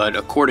 But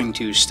according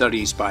to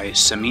studies by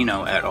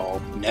Semino et al.,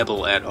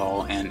 Nebel et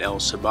al., and El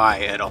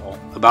Sabai et al.,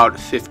 about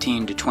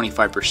 15 to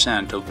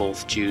 25% of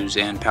both Jews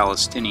and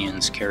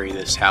Palestinians carry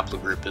this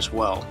haplogroup as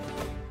well.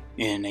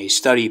 In a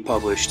study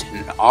published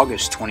in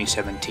August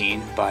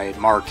 2017 by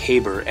Mark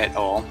Haber et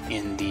al.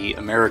 In the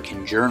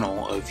American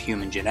Journal of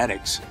Human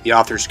Genetics, the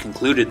authors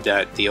concluded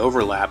that the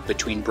overlap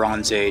between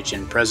Bronze Age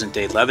and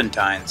present-day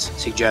Levantines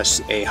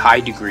suggests a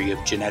high degree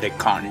of genetic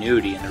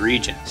continuity in the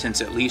region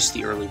since at least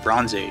the early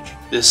Bronze Age.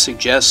 This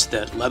suggests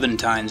that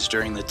Levantines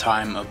during the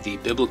time of the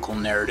biblical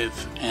narrative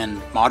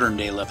and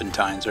modern-day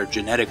Levantines are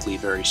genetically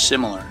very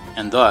similar,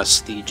 and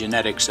thus the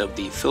genetics of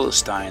the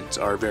Philistines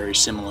are very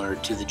similar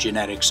to the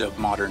genetics of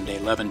modern-day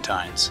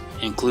Levantines,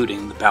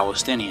 including the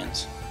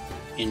Palestinians.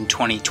 In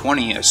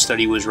 2020, a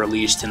study was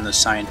released in the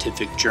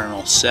scientific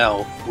journal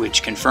Cell,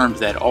 which confirmed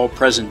that all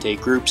present-day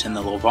groups in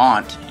the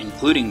Levant,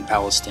 including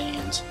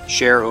Palestinians,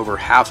 share over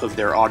half of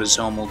their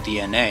autosomal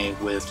DNA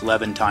with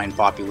Levantine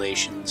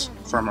populations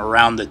from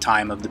around the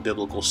time of the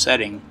biblical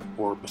setting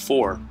or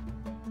before.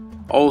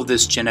 All of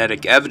this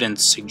genetic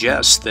evidence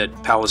suggests that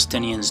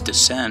Palestinians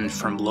descend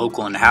from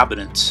local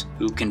inhabitants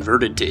who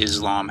converted to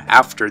Islam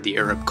after the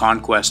Arab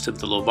conquest of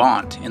the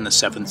Levant in the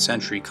 7th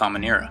century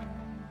Common Era.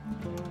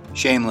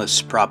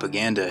 Shameless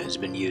propaganda has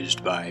been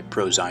used by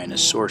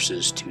pro-Zionist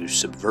sources to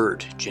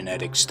subvert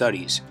genetic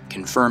studies,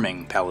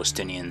 confirming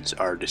Palestinians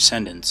are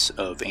descendants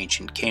of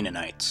ancient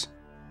Canaanites.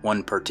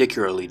 One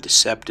particularly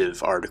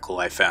deceptive article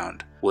I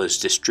found was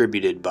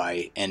distributed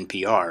by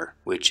NPR,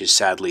 which is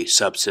sadly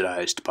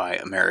subsidized by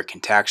American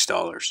tax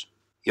dollars.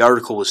 The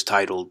article was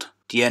titled,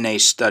 "DNA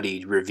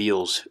Study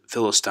Reveals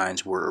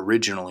Philistines Were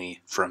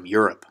Originally from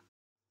Europe."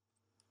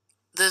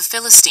 The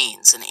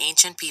Philistines, an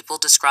ancient people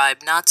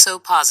described not so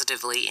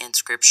positively in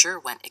Scripture,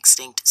 went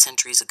extinct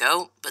centuries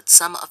ago, but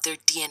some of their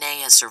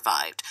DNA has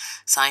survived.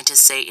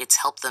 Scientists say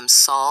it's helped them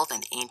solve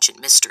an ancient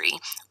mystery.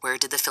 Where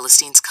did the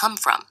Philistines come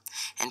from?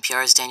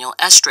 NPR's Daniel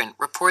Estrin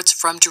reports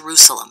from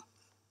Jerusalem.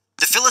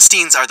 The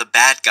Philistines are the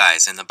bad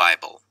guys in the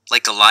Bible,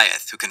 like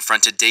Goliath, who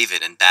confronted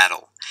David in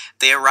battle.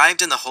 They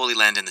arrived in the Holy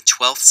Land in the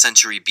 12th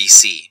century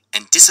BC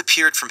and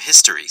disappeared from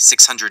history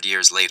 600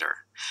 years later.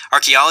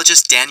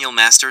 Archaeologist Daniel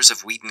Masters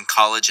of Wheaton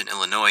College in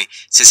Illinois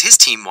says his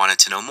team wanted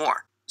to know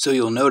more. So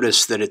you'll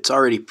notice that it's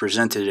already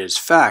presented as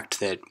fact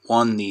that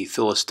 1, the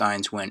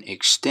Philistines went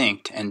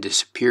extinct and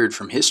disappeared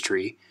from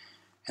history,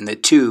 and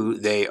that 2,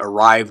 they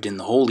arrived in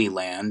the Holy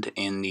Land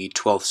in the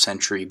 12th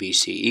century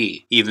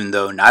BCE, even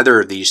though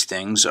neither of these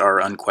things are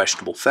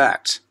unquestionable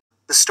facts.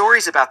 The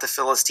stories about the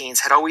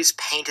Philistines had always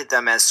painted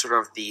them as sort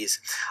of these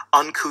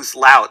uncouth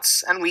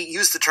louts, and we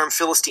use the term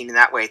Philistine in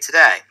that way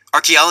today.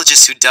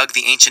 Archaeologists who dug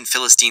the ancient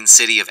Philistine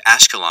city of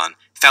Ashkelon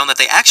found that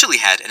they actually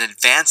had an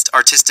advanced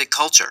artistic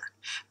culture.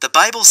 The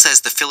Bible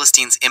says the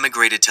Philistines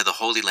immigrated to the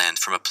Holy Land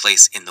from a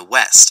place in the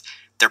west.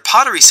 Their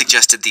pottery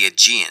suggested the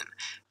Aegean.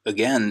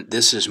 Again,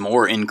 this is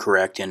more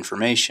incorrect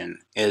information.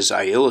 As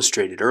I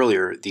illustrated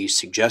earlier, the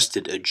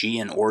suggested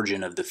Aegean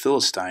origin of the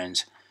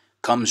Philistines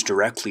comes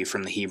directly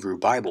from the Hebrew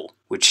Bible,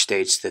 which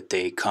states that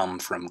they come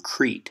from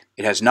Crete.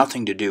 It has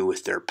nothing to do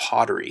with their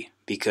pottery,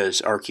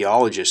 because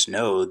archaeologists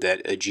know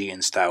that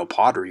Aegean-style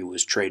pottery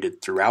was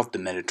traded throughout the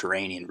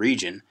Mediterranean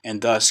region,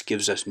 and thus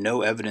gives us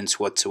no evidence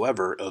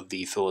whatsoever of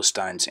the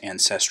Philistines'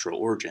 ancestral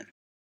origin.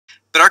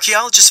 But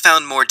archaeologists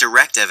found more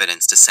direct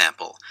evidence to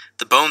sample,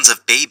 the bones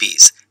of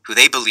babies, who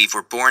they believe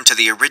were born to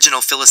the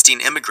original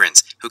Philistine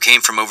immigrants who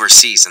came from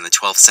overseas in the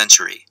 12th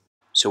century.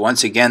 So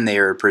once again they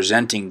are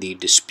presenting the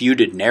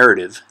disputed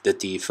narrative that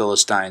the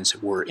Philistines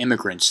were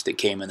immigrants that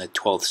came in the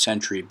 12th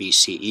century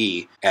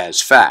BCE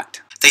as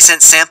fact. They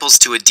sent samples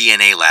to a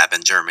DNA lab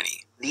in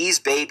Germany. These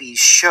babies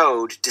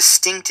showed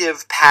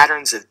distinctive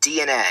patterns of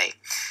DNA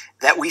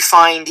that we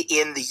find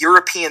in the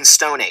European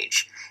Stone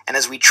Age. And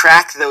as we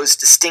track those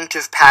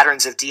distinctive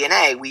patterns of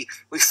DNA, we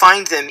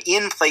find them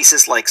in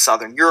places like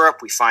southern Europe,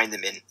 we find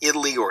them in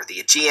Italy or the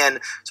Aegean,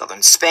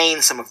 southern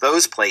Spain, some of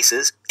those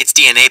places. It's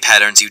DNA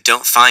patterns you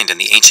don't find in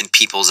the ancient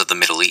peoples of the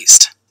Middle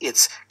East.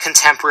 It's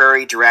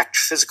contemporary, direct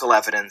physical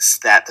evidence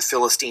that the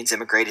Philistines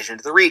immigrated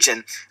into the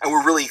region, and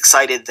we're really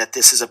excited that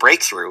this is a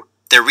breakthrough.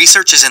 Their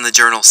research is in the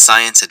journal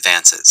Science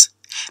Advances.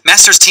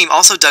 Masters' team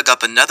also dug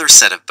up another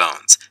set of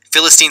bones,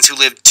 Philistines who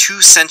lived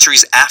 2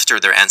 centuries after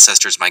their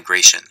ancestors'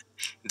 migration.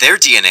 Their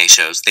DNA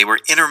shows they were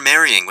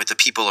intermarrying with the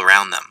people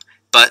around them,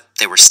 but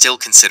they were still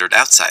considered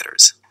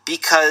outsiders.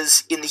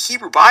 Because in the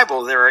Hebrew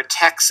Bible there are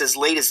texts as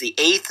late as the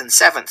 8th and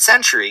 7th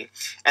century,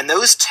 and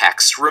those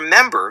texts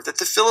remember that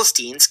the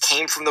Philistines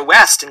came from the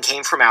west and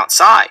came from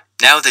outside.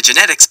 Now the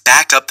genetics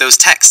back up those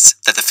texts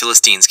that the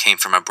Philistines came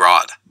from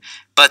abroad.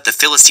 But the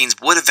Philistines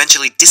would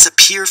eventually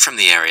disappear from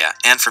the area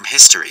and from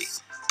history,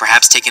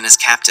 perhaps taken as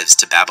captives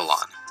to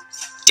Babylon.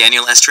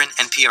 Daniel Estrin,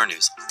 NPR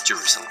News,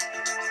 Jerusalem.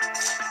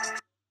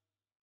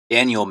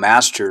 Daniel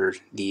Master,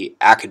 the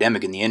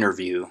academic in the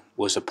interview,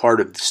 was a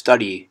part of the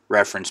study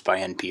referenced by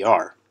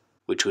NPR,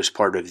 which was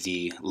part of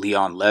the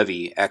Leon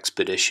Levy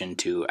expedition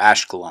to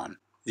Ashkelon.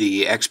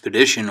 The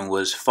expedition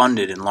was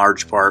funded in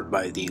large part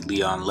by the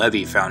Leon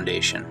Levy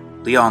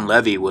Foundation. Leon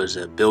Levy was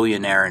a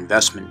billionaire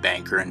investment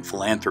banker and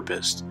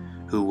philanthropist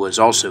who was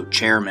also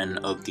chairman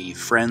of the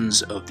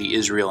Friends of the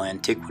Israel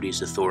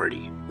Antiquities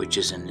Authority, which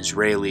is an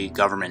Israeli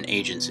government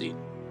agency.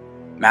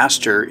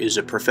 Master is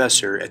a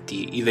professor at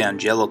the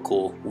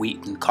Evangelical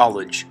Wheaton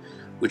College,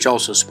 which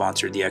also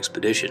sponsored the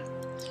expedition.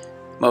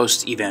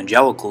 Most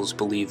evangelicals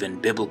believe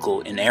in biblical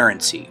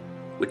inerrancy,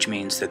 which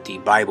means that the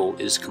Bible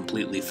is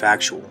completely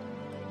factual.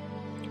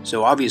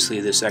 So obviously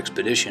this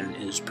expedition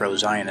is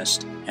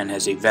pro-Zionist and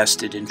has a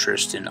vested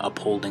interest in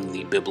upholding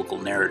the biblical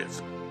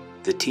narrative.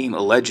 The team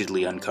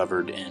allegedly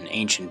uncovered an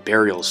ancient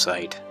burial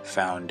site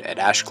found at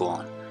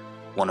Ashkelon,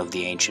 one of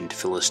the ancient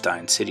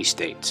Philistine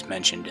city-states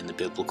mentioned in the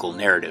biblical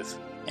narrative,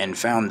 and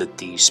found that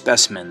the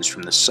specimens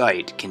from the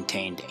site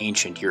contained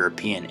ancient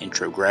European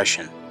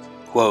introgression.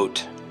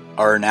 Quote,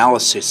 "Our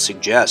analysis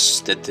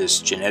suggests that this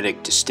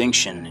genetic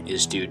distinction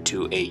is due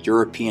to a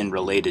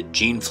European-related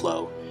gene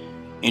flow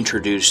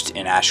introduced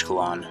in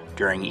Ashkelon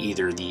during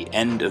either the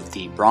end of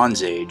the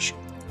Bronze Age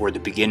or the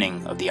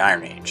beginning of the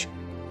Iron Age."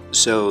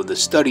 So the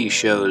study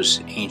shows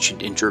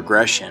ancient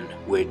introgression,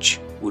 which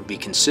would be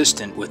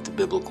consistent with the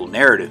biblical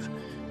narrative,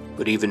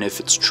 but even if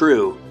it's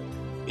true,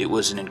 it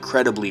was an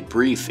incredibly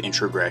brief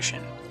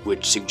introgression,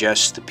 which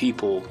suggests the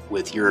people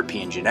with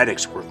European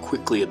genetics were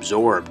quickly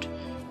absorbed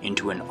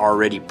into an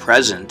already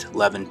present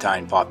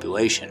Levantine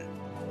population.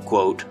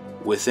 Quote,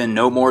 "Within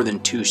no more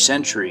than 2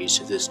 centuries,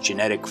 this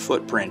genetic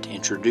footprint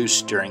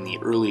introduced during the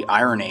early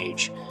Iron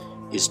Age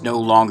is no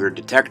longer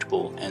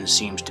detectable and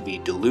seems to be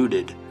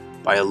diluted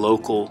by a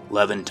local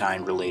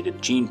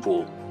Levantine-related gene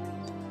pool.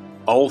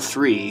 All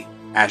 3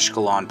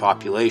 Ashkelon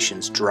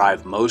populations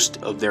derive most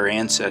of their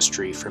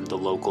ancestry from the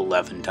local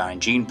Levantine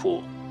gene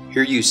pool.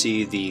 Here you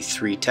see the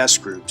three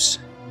test groups: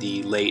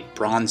 the late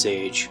Bronze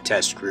Age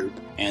test group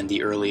and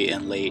the early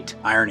and late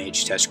Iron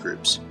Age test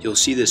groups. You'll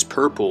see this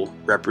purple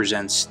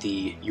represents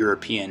the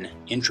European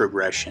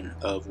introgression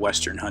of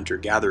Western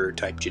hunter-gatherer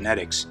type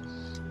genetics.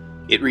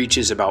 It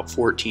reaches about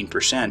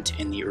 14%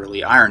 in the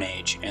early Iron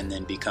Age and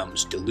then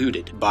becomes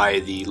diluted by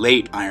the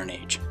late Iron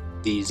Age.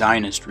 The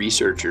Zionist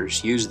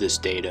researchers use this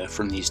data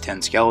from these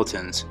 10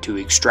 skeletons to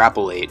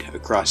extrapolate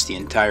across the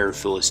entire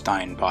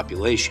Philistine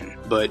population.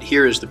 But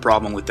here is the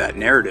problem with that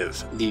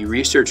narrative. The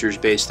researchers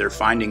base their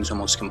findings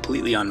almost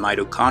completely on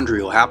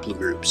mitochondrial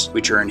haplogroups,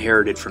 which are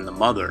inherited from the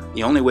mother.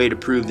 The only way to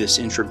prove this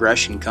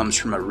introgression comes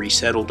from a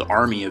resettled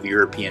army of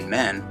European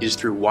men is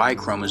through Y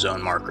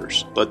chromosome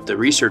markers. But the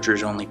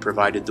researchers only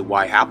provided the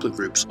Y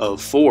haplogroups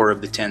of 4 of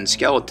the 10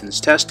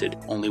 skeletons tested.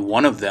 Only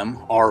one of them,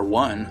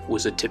 R1,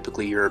 was a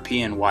typically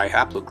European Y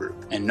haplogroup,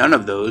 and none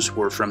of those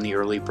were from the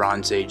early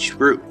Bronze Age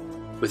group.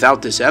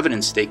 Without this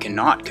evidence, they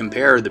cannot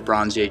compare the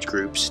Bronze Age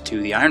groups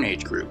to the Iron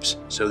Age groups,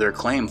 so their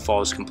claim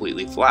falls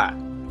completely flat.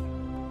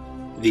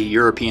 The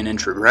European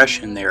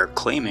introgression they are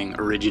claiming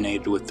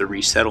originated with the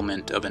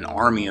resettlement of an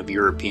army of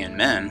European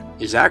men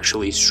is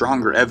actually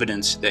stronger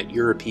evidence that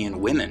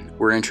European women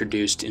were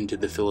introduced into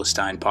the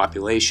Philistine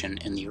population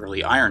in the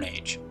early Iron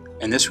Age.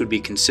 And this would be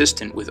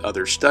consistent with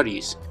other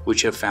studies,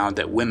 which have found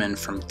that women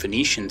from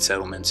Phoenician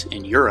settlements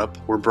in Europe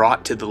were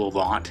brought to the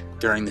Levant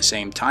during the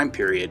same time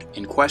period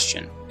in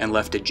question, and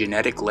left a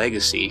genetic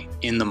legacy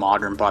in the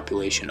modern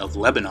population of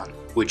Lebanon,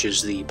 which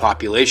is the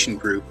population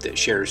group that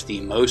shares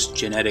the most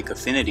genetic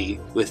affinity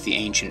with the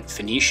ancient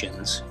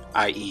Phoenicians,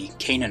 i.e.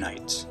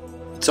 Canaanites.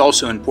 It's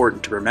also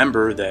important to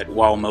remember that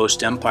while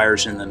most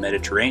empires in the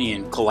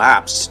Mediterranean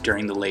collapsed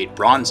during the late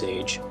Bronze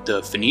Age,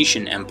 the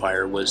Phoenician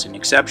Empire was an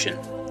exception.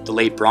 The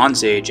late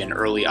Bronze Age and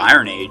early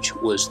Iron Age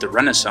was the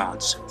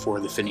Renaissance for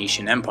the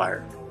Phoenician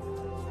Empire.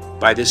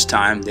 By this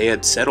time, they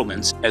had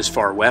settlements as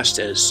far west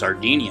as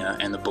Sardinia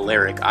and the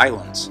Balearic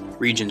Islands,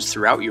 regions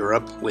throughout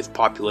Europe with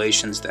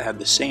populations that had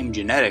the same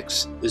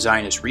genetics the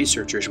Zionist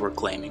researchers were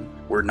claiming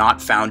were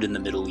not found in the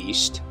Middle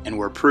East and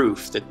were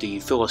proof that the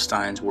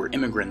Philistines were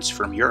immigrants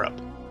from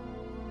Europe.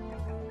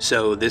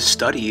 So this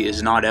study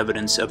is not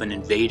evidence of an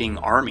invading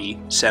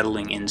army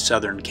settling in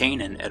southern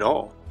Canaan at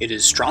all. It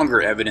is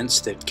stronger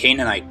evidence that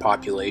Canaanite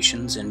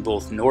populations in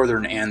both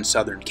northern and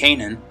southern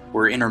Canaan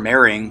were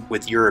intermarrying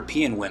with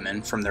European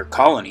women from their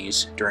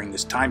colonies during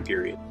this time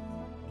period.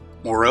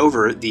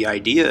 Moreover, the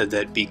idea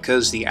that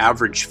because the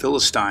average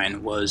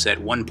Philistine was at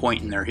one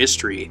point in their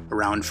history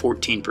around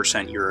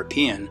 14%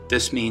 European,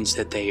 this means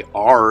that they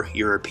are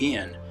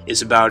European,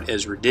 is about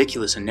as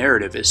ridiculous a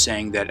narrative as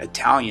saying that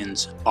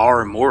Italians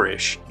are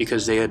Moorish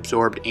because they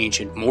absorbed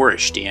ancient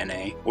Moorish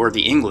DNA, or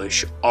the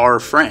English are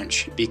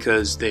French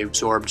because they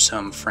absorbed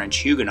some French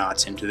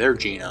Huguenots into their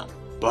genome.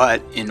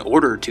 But in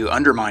order to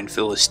undermine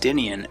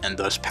Philistinian and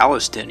thus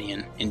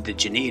Palestinian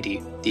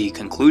indigeneity, the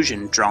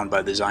conclusion drawn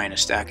by the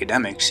Zionist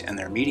academics and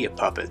their media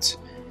puppets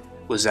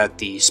was that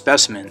the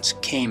specimens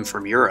came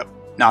from Europe.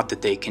 Not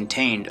that they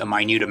contained a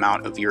minute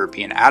amount of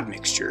European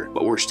admixture,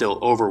 but were still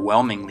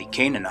overwhelmingly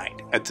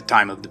Canaanite at the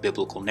time of the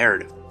biblical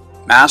narrative.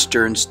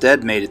 Master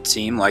instead made it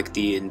seem like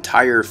the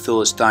entire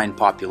Philistine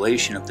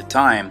population of the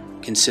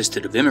time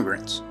consisted of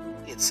immigrants.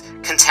 It's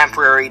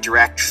contemporary,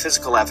 direct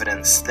physical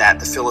evidence that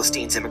the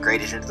Philistines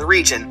immigrated into the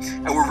region,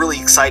 and we're really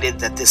excited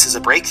that this is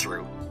a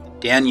breakthrough.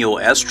 Daniel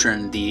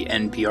Estrin, the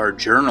NPR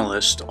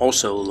journalist,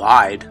 also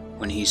lied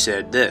when he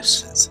said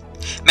this.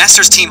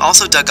 Master's team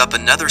also dug up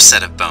another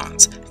set of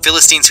bones,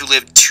 Philistines who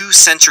lived 2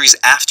 centuries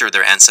after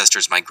their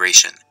ancestors'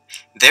 migration.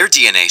 Their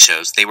DNA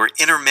shows they were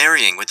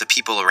intermarrying with the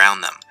people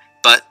around them,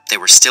 but they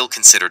were still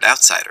considered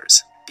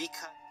outsiders.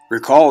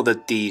 Recall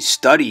that the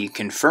study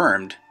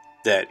confirmed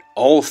that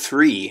all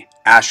 3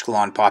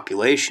 Ashkelon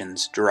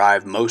populations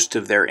derive most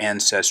of their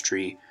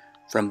ancestry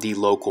from the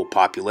local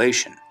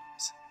population.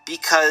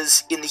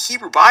 Because in the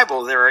Hebrew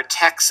Bible there are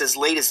texts as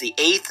late as the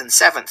 8th and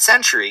 7th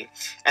century,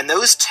 and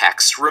those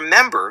texts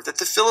remember that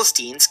the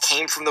Philistines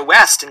came from the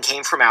west and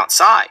came from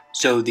outside.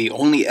 So the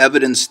only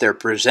evidence they're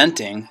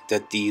presenting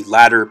that the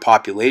latter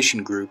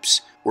population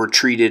groups were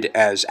treated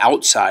as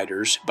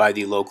outsiders by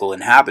the local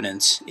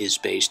inhabitants is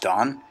based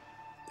on,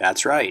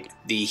 that's right,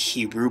 the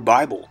Hebrew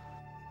Bible.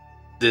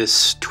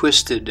 This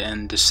twisted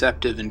and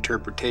deceptive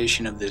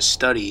interpretation of this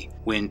study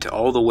went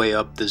all the way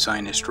up the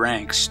Zionist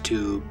ranks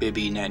to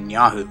Bibi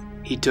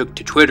Netanyahu. He took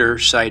to Twitter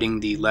citing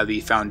the Levy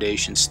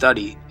Foundation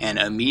study and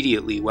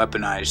immediately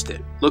weaponized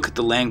it. Look at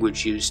the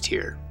language used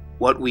here.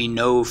 What we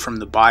know from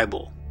the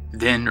Bible.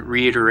 Then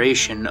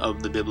reiteration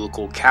of the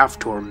biblical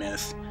Kaftor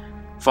myth,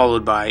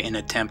 followed by an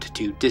attempt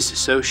to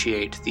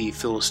disassociate the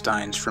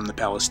Philistines from the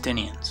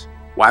Palestinians.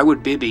 Why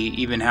would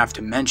Bibi even have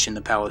to mention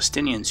the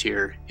Palestinians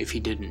here if he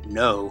didn't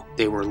know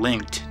they were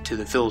linked to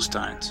the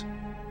Philistines?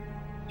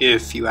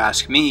 If you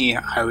ask me,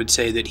 I would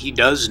say that he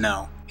does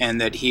know,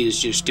 and that he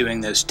is just doing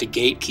this to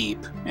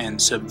gatekeep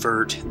and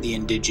subvert the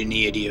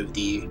indigeneity of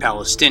the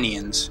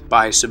Palestinians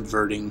by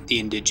subverting the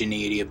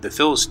indigeneity of the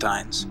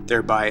Philistines,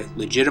 thereby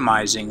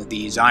legitimizing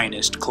the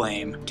Zionist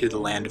claim to the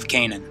land of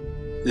Canaan.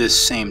 This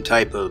same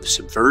type of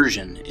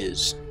subversion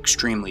is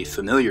extremely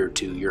familiar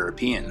to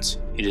Europeans.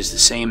 It is the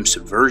same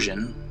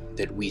subversion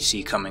that we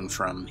see coming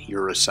from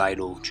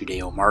Eurocidal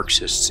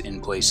Judeo-Marxists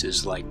in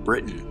places like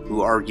Britain,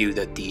 who argue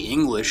that the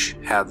English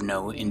have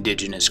no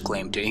indigenous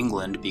claim to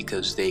England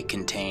because they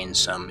contain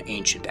some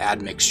ancient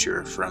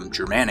admixture from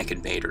Germanic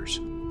invaders.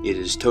 It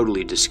is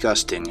totally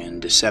disgusting and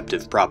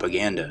deceptive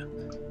propaganda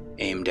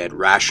aimed at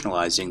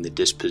rationalizing the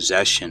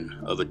dispossession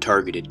of a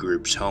targeted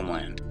group's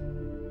homeland.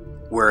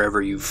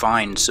 Wherever you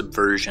find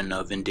subversion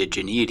of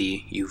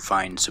indigeneity, you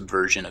find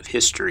subversion of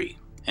history.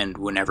 And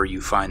whenever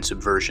you find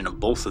subversion of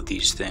both of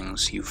these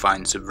things, you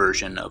find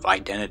subversion of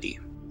identity.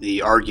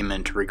 The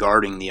argument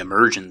regarding the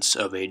emergence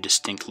of a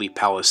distinctly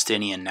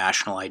Palestinian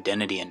national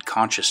identity and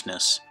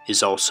consciousness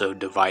is also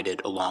divided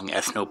along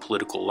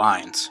ethno-political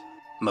lines.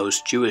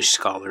 Most Jewish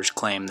scholars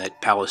claim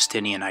that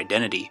Palestinian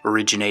identity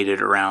originated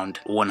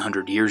around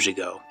 100 years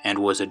ago and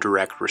was a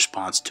direct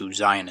response to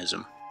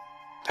Zionism.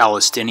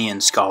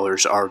 Palestinian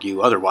scholars argue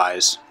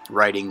otherwise,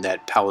 writing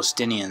that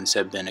Palestinians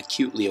have been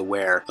acutely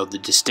aware of the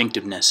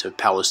distinctiveness of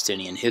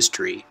Palestinian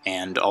history,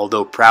 and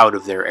although proud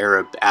of their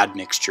Arab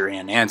admixture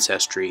and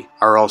ancestry,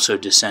 are also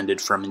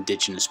descended from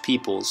indigenous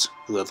peoples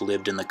who have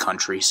lived in the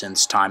country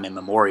since time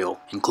immemorial,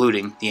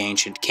 including the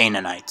ancient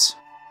Canaanites.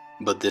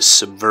 But this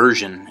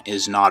subversion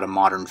is not a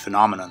modern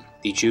phenomenon.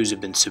 The Jews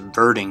have been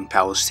subverting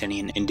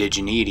Palestinian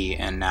indigeneity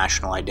and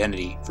national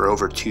identity for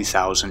over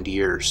 2,000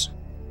 years.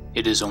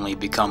 It has only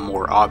become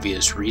more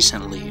obvious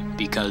recently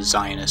because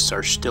Zionists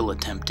are still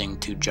attempting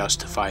to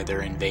justify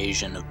their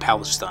invasion of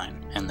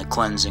Palestine and the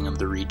cleansing of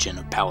the region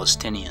of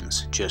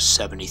Palestinians just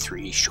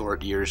 73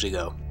 short years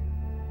ago.